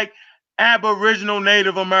words like Aboriginal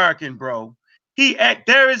Native American, bro.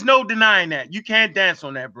 There is no denying that. You can't dance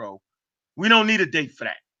on that, bro. We don't need a date for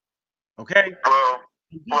that. Okay? Well,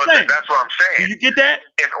 that's what I'm saying. You get that?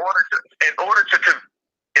 In order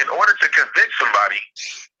to convict somebody,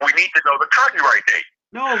 we need to know the copyright date.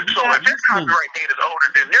 No. So if his copyright date is older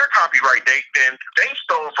than their copyright date, then they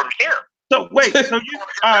stole from him. So wait. So you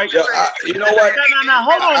all right? You know what? No.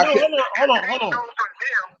 Hold on.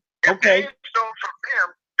 Okay. If they stole from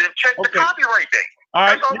them, then check the copyright date. All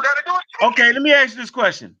right. That's all we gotta do. Okay, let me ask you this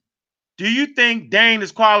question. Do you think Dane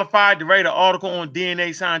is qualified to write an article on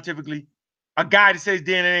DNA scientifically? A guy that says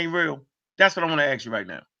DNA ain't real? That's what I want to ask you right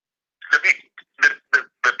now. To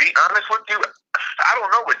be honest with you, I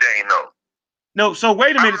don't know what Dane knows. No, so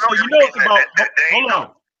wait a minute. So you know it's about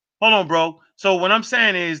hold on, bro. So what I'm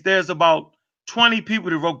saying is there's about 20 people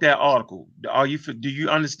that wrote that article. Do you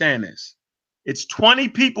understand this? It's 20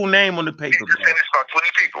 people named on the paper. You just said it's about 20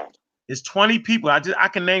 people. It's 20 people. I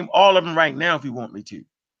can name all of them right now if you want me to.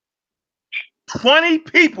 20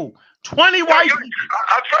 people. 20 white people.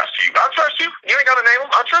 I trust you. You ain't got to name them.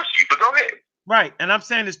 I trust you, but go ahead. Right. And I'm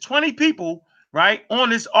saying there's 20 people, right, on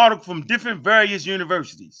this article from different various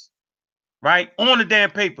universities, right, on the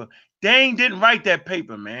damn paper. Dane didn't write that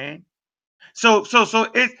paper, man. So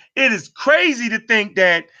it is crazy to think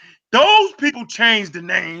that those people changed the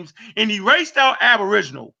names and erased out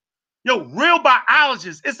Aboriginal. Yo, real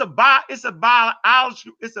biologists. It's a biology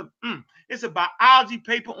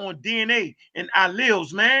paper on DNA and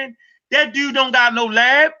alleles, man. That dude don't got no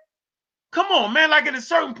lab. Come on, man. Like at a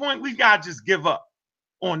certain point, we gotta just give up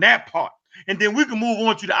on that part, and then we can move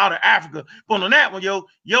on to the outer Africa. But on that one, yo,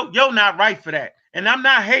 not right for that. And I'm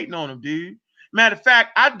not hating on him, dude. Matter of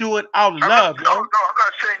fact, I do it out of love, yo. No, I'm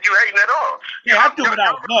not saying you hating at all. Yeah, I do it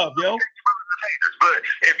out of love, yo. But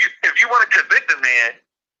if you want to convict a man,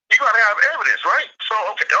 you gotta have evidence, right? So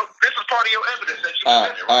okay, this is part of your evidence that you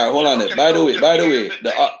presented, right? All right, hold on. Okay, by the way,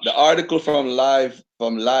 the article from Live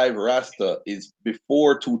Rasta is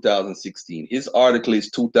before 2016. His article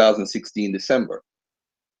is 2016 December.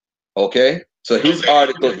 Okay, so his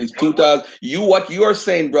article is 2000. What you are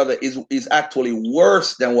saying, brother, is actually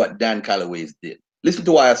worse than what Dan Calloway's did. Listen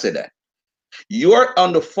to why I said that. You're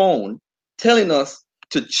on the phone telling us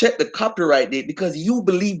to check the copyright date because you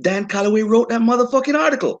believe Dan Calloway wrote that motherfucking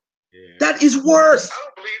article. Yeah. That is worse.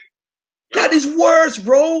 That is worse,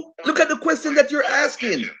 bro. Look at the question that you're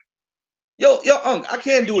asking. Yo, I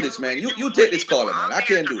can't do this, man. You take this caller, man. I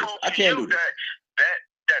can't do this. I can't do this.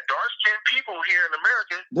 That dark-skinned people here in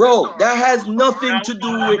America, bro, that has nothing to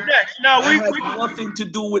do with nothing to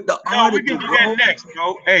do with the article. We can do that next,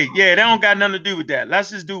 bro. Hey, yeah, that don't got nothing to do with that. Let's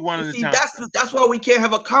just do one at a time. That's why we can't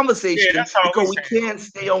have a conversation because we can't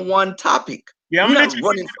stay on one topic. Yeah, I'm not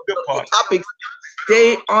running topics.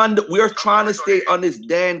 stay on. We're trying to stay on this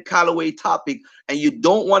Dan Calloway topic, and you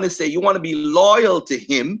don't want to say you want to be loyal to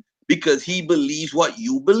him because he believes what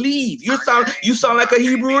you believe. You sound like a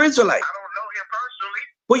Hebrew Israelite. I don't know him personally.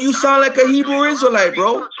 But you sound like a Hebrew Israelite,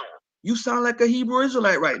 bro. You sound like a Hebrew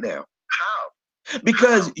Israelite right now. How?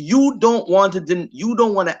 Because you don't want to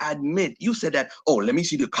admit. You said that, oh, let me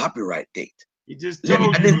see the copyright date. You just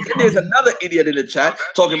And there's another idiot in the chat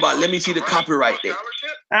talking about let me see the copyright date.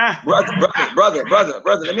 Brother,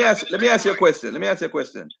 let me ask you a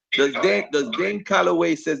question. Does Dane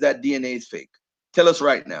Calloway says that DNA is fake? Tell us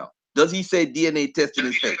right now. Does he say DNA testing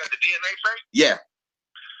is fake? The DNA fake? Yeah.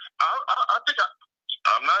 I think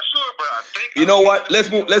I'm not sure, but I think. You know what? Let's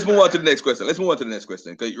move on to the next question.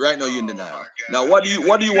 Because right now you're in denial. Now, what do you want?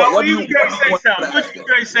 What do you want? What you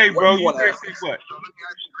guys say, bro? You guys say what? So let me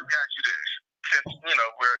ask you this. Since,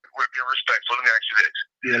 we're being respectful, let me ask you this.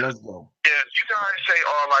 Yeah, let's go. If you guys say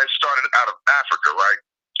all life started out of Africa, right?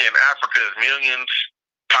 And Africa is millions,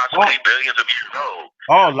 possibly billions of years old.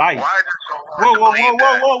 All life. Why is it so hard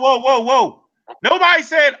Whoa. Nobody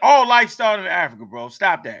said all life started in Africa, bro.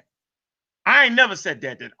 Stop that. I ain't never said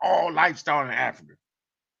that all life started in Africa.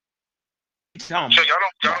 So y'all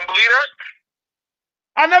don't believe that?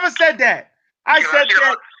 I never said that. I said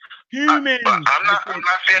that humans. I'm not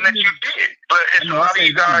saying that you did, but it's a lot of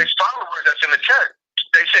you guys followers that's in the chat.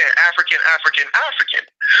 They saying African.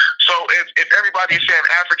 So if everybody is saying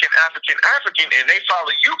African, and they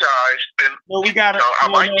follow you guys, then we got to. I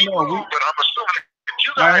might be wrong, but I'm assuming that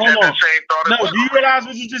you guys have the same thought. No, do you realize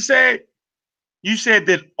what you just said? You said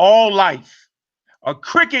that all life, a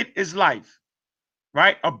cricket is life,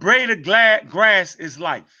 right? A blade of grass is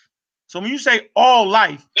life. So when you say all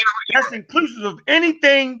life, that's inclusive of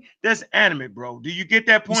anything that's animate, bro. Do you get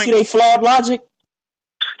that point? You see they flawed logic?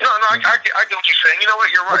 No, I get what you're saying. You know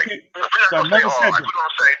what? You're right. Okay. We're not going to say all life. We're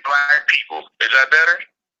going to say black people. Is that better?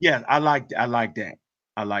 Yeah, I like that.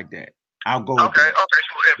 I'll go with Okay. that. So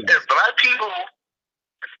if black people,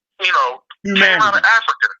 Humanity. came out of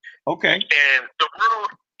Africa. Okay. And the world,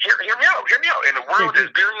 hear me out. And the world is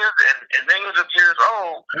billions and millions of years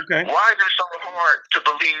old. Okay. Why is it so hard to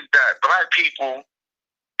believe that black people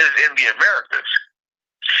is in the Americas?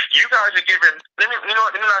 You guys are giving, let me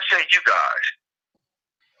not say you guys.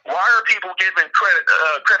 Why are people giving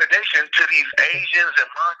accreditation to these Asians and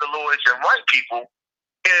Mongoloids and white people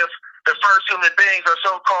if the first human beings are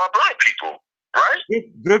so-called black people, right?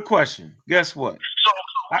 Good question. Guess what? So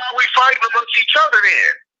why are we fighting amongst each other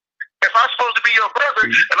then? If I'm supposed to be your brother,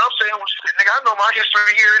 and I'm saying, well, shit, nigga, I know my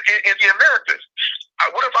history here in the Americas.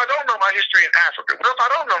 What if I don't know my history in Africa? What if I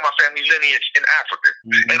don't know my family lineage in Africa?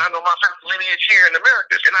 And I know my family lineage here in the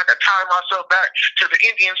Americas, and I can tie myself back to the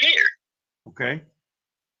Indians here? Okay.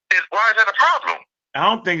 Why is that a problem? I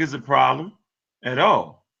don't think it's a problem at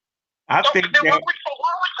all. I think that why are we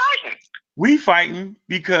fighting? We fighting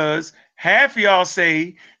because half of y'all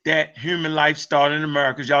say that human life started in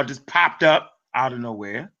America. Y'all just popped up out of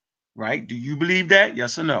nowhere, right? Do you believe that?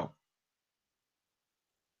 Yes or no?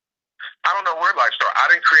 I don't know where life started. I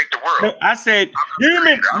didn't create the world. No, I said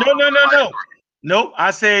human. No. Nope.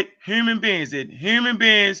 I said human beings. Did human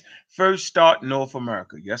beings first start North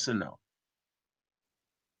America? Yes or no?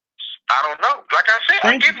 I don't know. Like I said,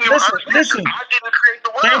 I give you listen. I didn't create the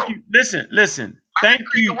world. Thank you. Listen. Thank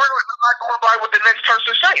you. The world. I'm not going by what the next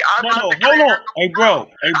person say. Hold on. Hey, bro.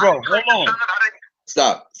 Hold on.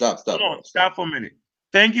 Stop. Hold on. Stop for a minute.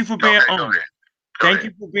 Thank you for being honest. Thank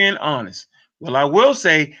you for being honest. Well, I will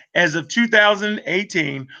say, as of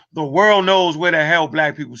 2018, the world knows where the hell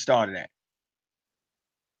black people started at.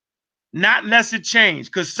 Not unless it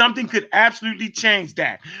changed, because something could absolutely change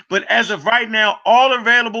that. But as of right now, all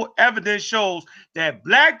available evidence shows that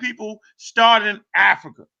black people started in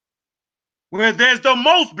Africa, where there's the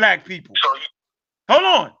most black people. Hold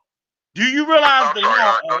on. Do you realize the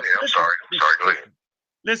law? I'm sorry. Go ahead.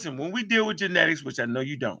 Listen, when we deal with genetics, which I know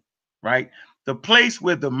you don't, right? The place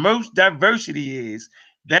where the most diversity is,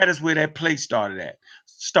 that is where that place started at.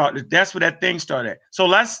 That's where that thing started at. So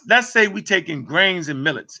let's say we take in grains and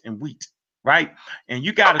millets and wheat, right? And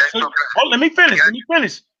you got to let me finish.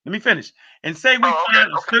 And say we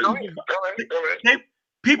find a certain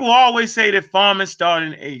people always say that farming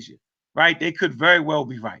started in Asia, right? They could very well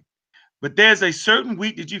be right. But there's a certain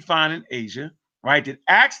wheat that you find in Asia, right, that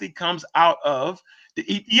actually comes out of the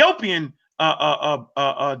Ethiopian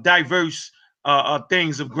diverse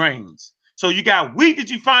things of grains. So you got wheat that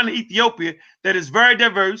you find in Ethiopia that is very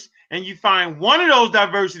diverse, and you find one of those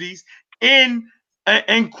diversities in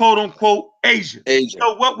quote unquote Asia.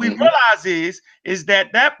 So what we realize is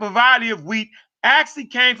that variety of wheat actually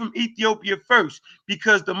came from Ethiopia first,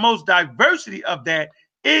 because the most diversity of that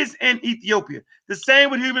is in Ethiopia. The same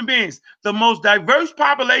with human beings. The most diverse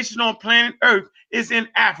population on planet Earth is in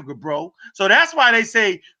Africa, bro. So that's why they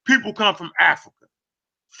say people come from Africa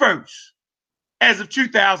first. As of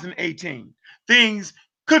 2018, things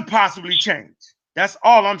could possibly change. That's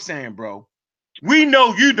all I'm saying, bro. We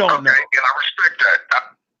know you don't know. And I respect that.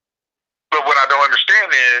 But what I don't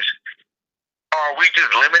understand is, are we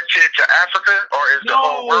just limited to Africa, or is the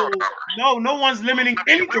whole world ours? No one's limiting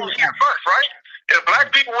anything. We was here first, right? If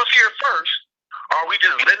black people was here first, are we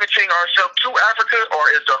just limiting ourselves to Africa, or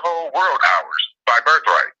is the whole world ours by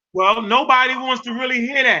birthright? Well, nobody wants to really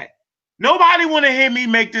hear that. Nobody want to hear me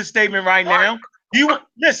make this statement right now. You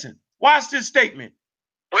listen. Watch this statement.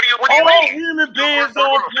 What do you mean? Human beings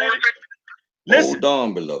on planet. Listen. Hold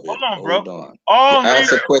on, beloved. Hold on, bro. Hold on. All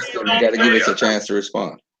ask a question. You got to give us a chance to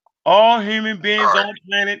respond. All human beings on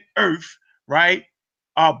planet Earth, right,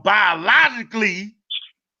 are biologically,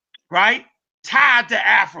 right, tied to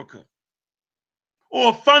Africa,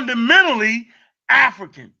 or fundamentally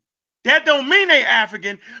African. That don't mean they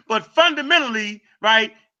African, but fundamentally,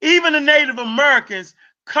 right, even the Native Americans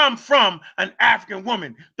come from an African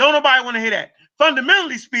woman. Don't nobody want to hear that.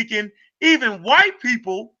 Fundamentally speaking, even white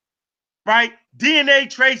people, right, DNA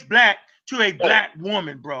trace black to a black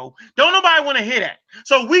woman, bro. Don't nobody want to hear that.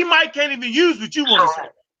 So we can't even use what you want to say.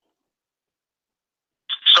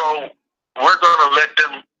 So we're gonna let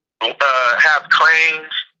them have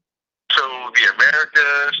claims to the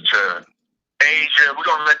Americas, to Asia. We're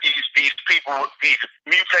gonna let these people, these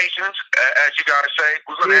mutations, as you guys say,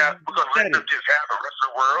 we're gonna let them just have the rest of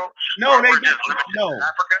the world. No, they just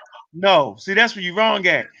Africa. No, see, that's where you're wrong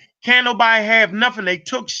at. Can't nobody have nothing. They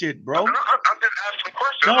took shit, bro. I'm just asking a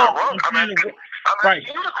question. I'm not wrong. I'm asking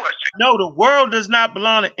you the question. No, the world does not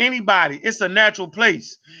belong to anybody. It's a natural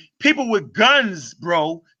place. People with guns,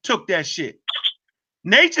 bro, took that shit.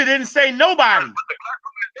 Nature didn't say nobody. But the black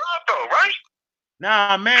woman is God, though, right?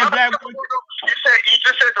 Nah, man, black woman. You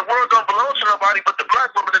just said the world don't belong to nobody, but the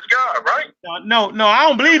black woman is God, right? No, I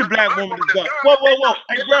don't believe the black woman is God.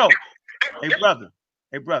 Whoa.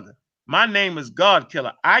 Hey, brother. My name is God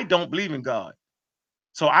Killer. I don't believe in God.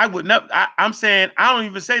 So I would not, I'm saying, I don't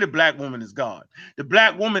even say the black woman is God. The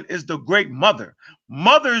black woman is the great mother.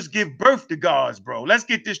 Mothers give birth to gods, bro. Let's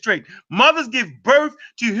get this straight. Mothers give birth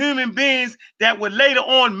to human beings that would later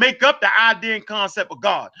on make up the idea and concept of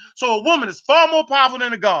God. So a woman is far more powerful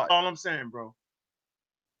than a god. All I'm saying, bro.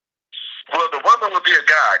 Well, the woman would be a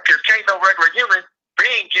god, because can't no regular human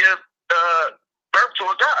being give birth to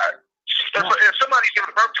a god. If somebody's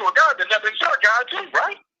giving birth to a god, then that makes her a god too,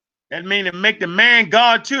 right? That means to make the man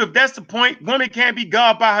God too. If that's the point, woman can't be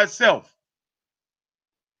God by herself.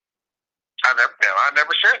 I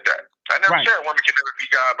never said that. I never said a woman can never be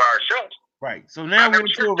God by herself. Right. So now we're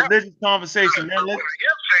into a religious conversation. Now what I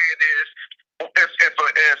am saying is, if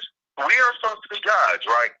we are supposed to be gods,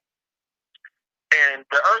 right? And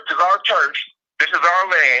the earth is our church. This is our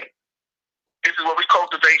land. This is where we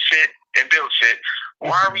cultivate shit and build shit.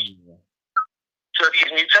 Why are we to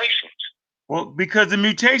these mutations? Well, because the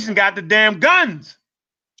mutation got the damn guns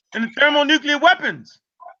and the thermonuclear weapons.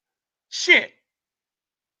 Shit.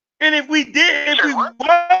 And if we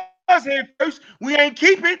was here first, we ain't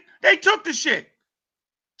keep it. They took the shit.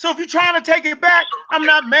 So if you're trying to take it back, I'm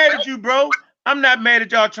not mad at you, bro. I'm not mad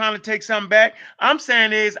at y'all trying to take something back. I'm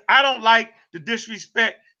saying is I don't like the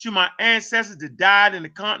disrespect to my ancestors that died in the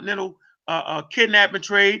continental kidnapping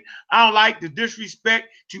trade. I don't like the disrespect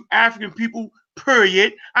to African people,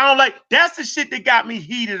 period. I don't like, that's the shit that got me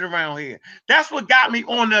heated around here. That's what got me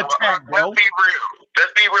on the attack, bro.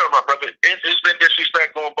 Let's be real, my brother. It's been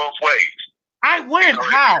disrespect going both ways. I win.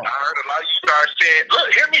 How? I heard a lot of you guys saying, look,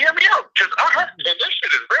 hear me out. Because I heard, and this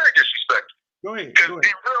shit is very disrespectful. Go ahead. Because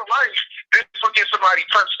in real life, this will get somebody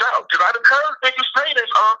punched out. Because I done heard niggas say this,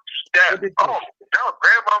 that, now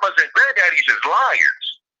grandmamas and granddaddies is liars.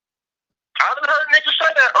 I done heard niggas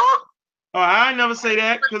say that, Oh, I never say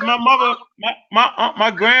that because my mother,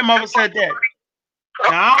 my grandmother said that.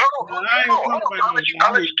 Now, I'll let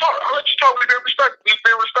you talk. We've been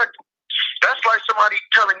respectful. That's like somebody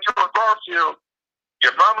telling you in Garfield,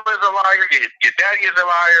 your mama is a liar, your daddy is a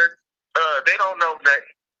liar. They don't know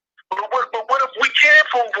nothing. But what if we can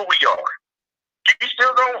prove who we are? You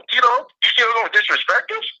still don't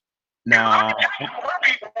disrespect us? Nah. My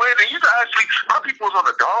people is on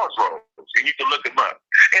the dog's road, and you can look them up.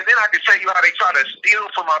 And then I can tell you how they try to steal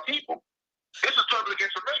from my people. This is public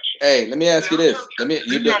information. Hey, let me ask you this.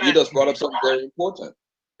 You just brought up something very important.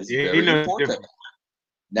 It's very important.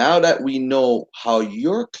 Now that we know how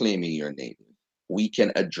you're claiming your name, we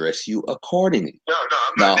can address you accordingly. No,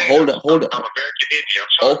 I'm now not hold on. I'm American Indian.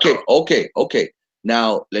 Okay.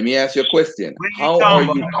 Now, let me ask you a question. What you How are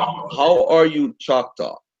talking you? about? How are you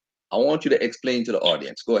Choctaw? I want you to explain to the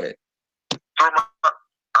audience. Go ahead. I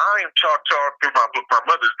am Choctaw through my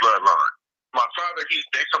mother's bloodline. My father,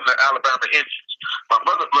 they from the Alabama Indians. My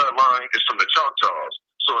mother's bloodline is from the Choctaws.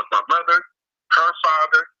 So it's my mother, her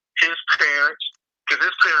father, his parents, because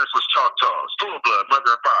his parents was Choctaws, full blood,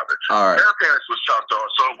 mother and father. All right. Their parents was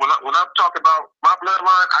Choctaws. So when I'm talking about my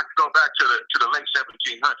bloodline, I can go back to the late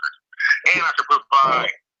 1700s, and I can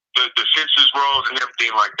provide the census rolls and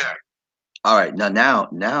everything like that. All right. Now.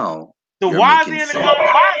 So you're why is he making in the sense.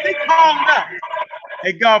 why is he calling up?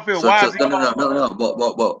 Hey Garfield, why is he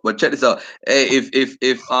No. But check this out. Hey,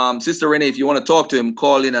 if Sister Renee, if you want to talk to him,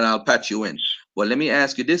 call in and I'll patch you in. But let me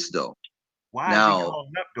ask you this though. Why now, is he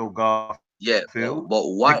calling up though, Garfield? Yeah, but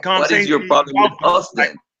what is your problem with us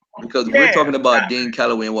then? Because we're talking about Dane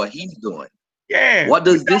Calloway and what he's doing. Yeah. What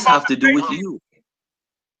does this have to do with you?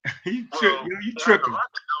 You tripping.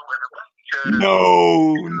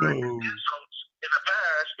 No. No. In the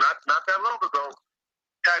past, not that long ago,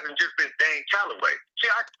 hasn't just been Dane Calloway. See,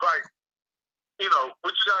 what you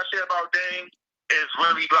guys say about Dane is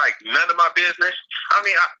really like none of my business. I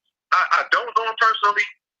mean, I don't know him personally,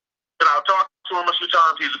 but I'll talk to him a few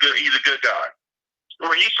times. He's a good guy.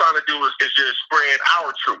 What he's trying to do is just spread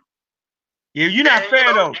our truth. Yeah, you're not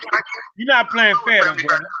fair though. You're not playing fair, though,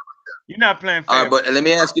 brother. You're not playing fair. All right, but let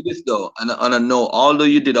me ask you this though. On a no, although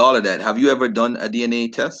you did all of that, have you ever done a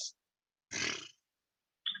DNA test?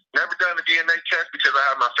 Never done a DNA test because I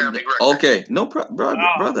have my family record. Okay, no problem,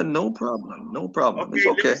 brother. No problem. Okay, it's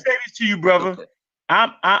okay. Let me say this to you, brother.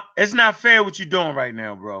 Okay. It's not fair what you're doing right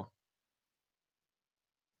now, bro.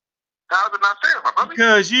 How's it not fair, my brother?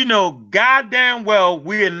 Because goddamn well,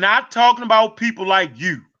 we're not talking about people like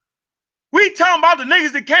you. We talking about the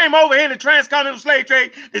niggas that came over here in the transcontinental slave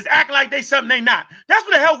trade that's acting like they something they not. That's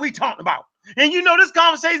what the hell we talking about. And this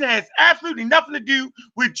conversation has absolutely nothing to do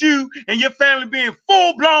with you and your family being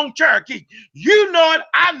full-blown Cherokee. You know it,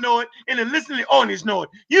 I know it, and the listening audience know it.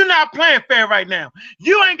 You're not playing fair right now.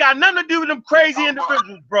 You ain't got nothing to do with them crazy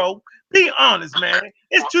individuals, bro. Be honest, man.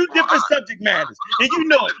 It's two different subject matters, and you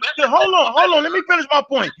know it. So hold on. Let me finish my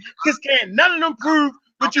point. Because can't none of them prove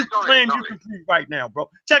what you claim you can prove right now, bro.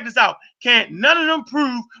 Check this out. Can't none of them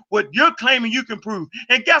prove what you're claiming you can prove.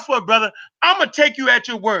 And guess what, brother? I'm going to take you at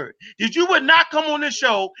your word. You would not come on this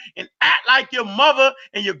show and act like your mother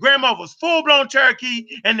and your grandmother was full-blown Cherokee,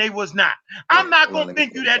 and they was not. I'm not going to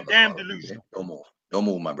think you that damn delusional. Don't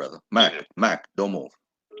move, my brother. Mac, don't move.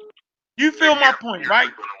 You feel my point,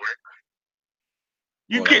 right?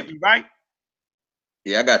 You get me, right?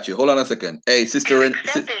 Yeah, I got you. Hold on a second. Hey, sister. To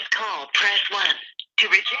accept this call, press 1. To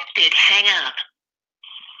reject it, hang up.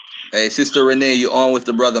 Hey, Sister Renee, you on with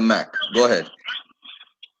the brother Mac. Go ahead.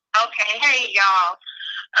 Okay, hey y'all.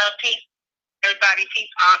 Peace, everybody. Peace,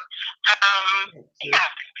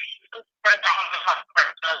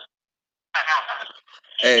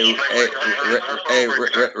 Hey,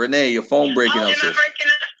 Renee, your phone breaking up, sis.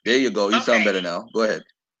 There you go. You sound better now. Go ahead.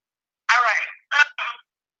 All right.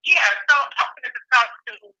 Yeah. So I'm going to talk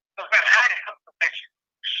to the brother. I had a couple of questions.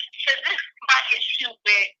 So this is my issue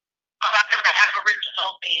with a lot of the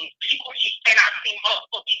Aboriginal things. People keep saying I've seen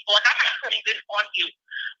multiple people, and I'm not putting this on you,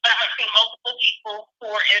 but I've seen multiple people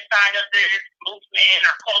who are inside of this movement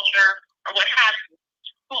or culture or what have you,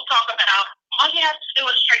 who talk about all you have to do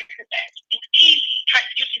is trace it back. It's easy.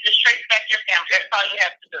 You can just trace back your family. That's all you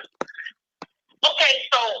have to do. Okay,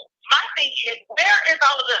 so my thing is, where is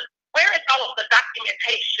all of the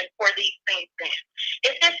documentation for these things then?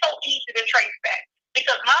 Is it so easy to trace back?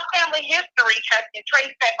 Because my family history has been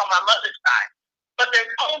traced back on my mother's side. But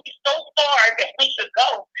there's only so far that we should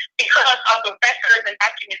go because of the records and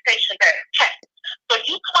documentation that is kept. So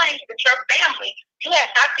you claim that your family, you have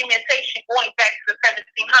documentation going back to the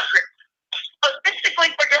 1700s.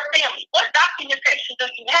 Specifically for your family, what documentation do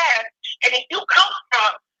you have? And if you come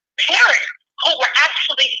from parents who were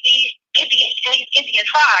actually these Indian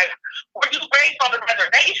tribes, were you raised on the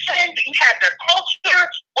reservation? Do you have their culture?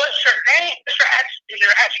 What's your name? Is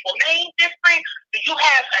your actual name different? Do you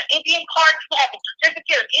have an Indian card? Do you have a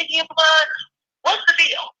certificate of Indian blood? What's the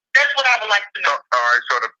deal? That's what I would like to know. All right.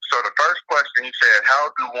 So the first question you said,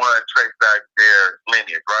 how do one trace back their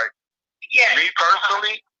lineage, right? Yeah. Me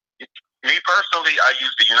personally, I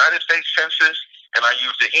use the United States Census and I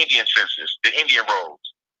use the Indian Census, the Indian rolls.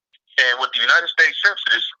 And with the United States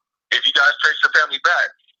Census, if you guys trace the family back,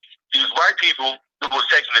 these white people who was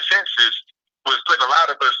taking the census was putting a lot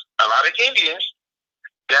of Indians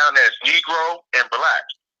down as Negro and Black.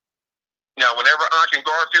 Now, whenever Ankh and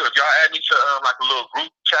Garfield, if y'all add me to like a little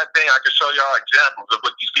group chat thing, I can show y'all examples of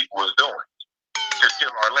what these people was doing to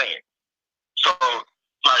steal our land. So,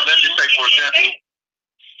 like, let's just say, for example.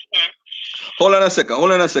 Hold on a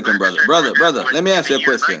second, brother. Let me ask you a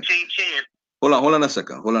question. 1910, Hold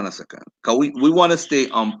on a second. Cause we want to stay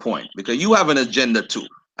on point because you have an agenda too.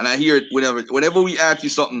 And I hear it whenever we ask you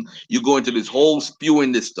something, you go into this whole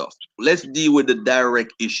spewing this stuff. Let's deal with the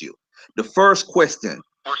direct issue. The first question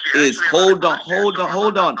is hold on,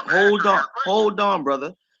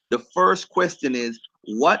 brother. The first question is,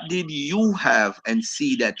 what did you have and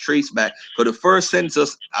see that trace back? For the first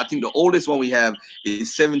census, I think the oldest one we have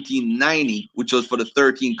is 1790, which was for the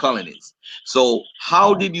 13 colonies. So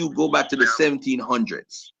how did you go back to the 1700s? And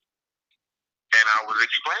I was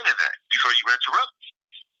explaining that before you interrupted me.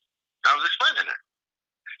 I was explaining that.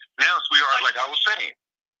 Now, sweetheart, like I was saying,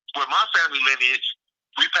 with my family lineage,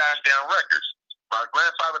 we passed down records. My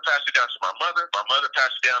grandfather passed it down to my mother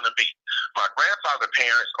passed it down to me. My grandfather's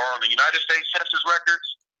parents are on the United States Census records,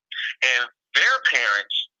 and their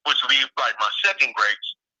parents, which would be like my second greats,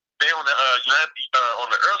 they're on the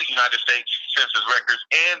early United States Census records,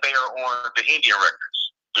 and they are on the Indian records,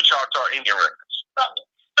 the Choctaw Indian records.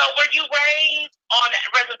 So were you raised on a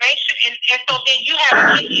reservation, and so then you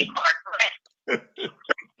have an Indian card, correct?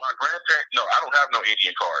 My grandparents, no, I don't have no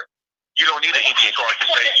Indian card. You don't need an Indian card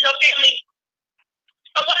to say.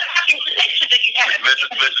 So what documentation do you have?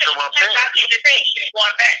 Listen to what I'm saying. Documentation,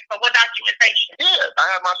 going back. So what documentation? Yeah, I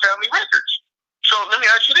have my family records. So let me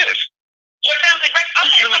ask you this. Your family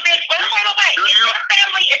records? Okay, so then,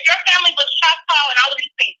 wait. If your family was Choctaw and all of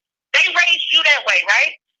these things, they raised you that way,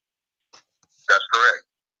 right? That's correct.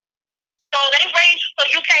 So they raised,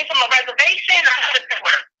 so you came from a reservation, or how does it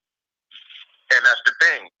work? And that's the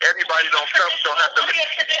thing. Everybody don't have to.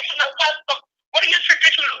 What are your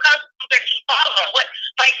traditional customs that you follow? What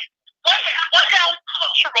else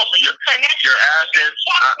culturally connects you to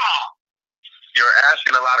Choctaw? You're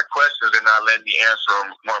asking a lot of questions and not letting me answer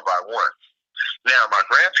them one by one. Now, my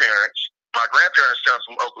grandparents come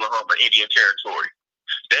from Oklahoma, Indian Territory.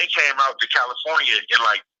 They came out to California in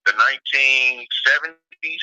like the 1970s.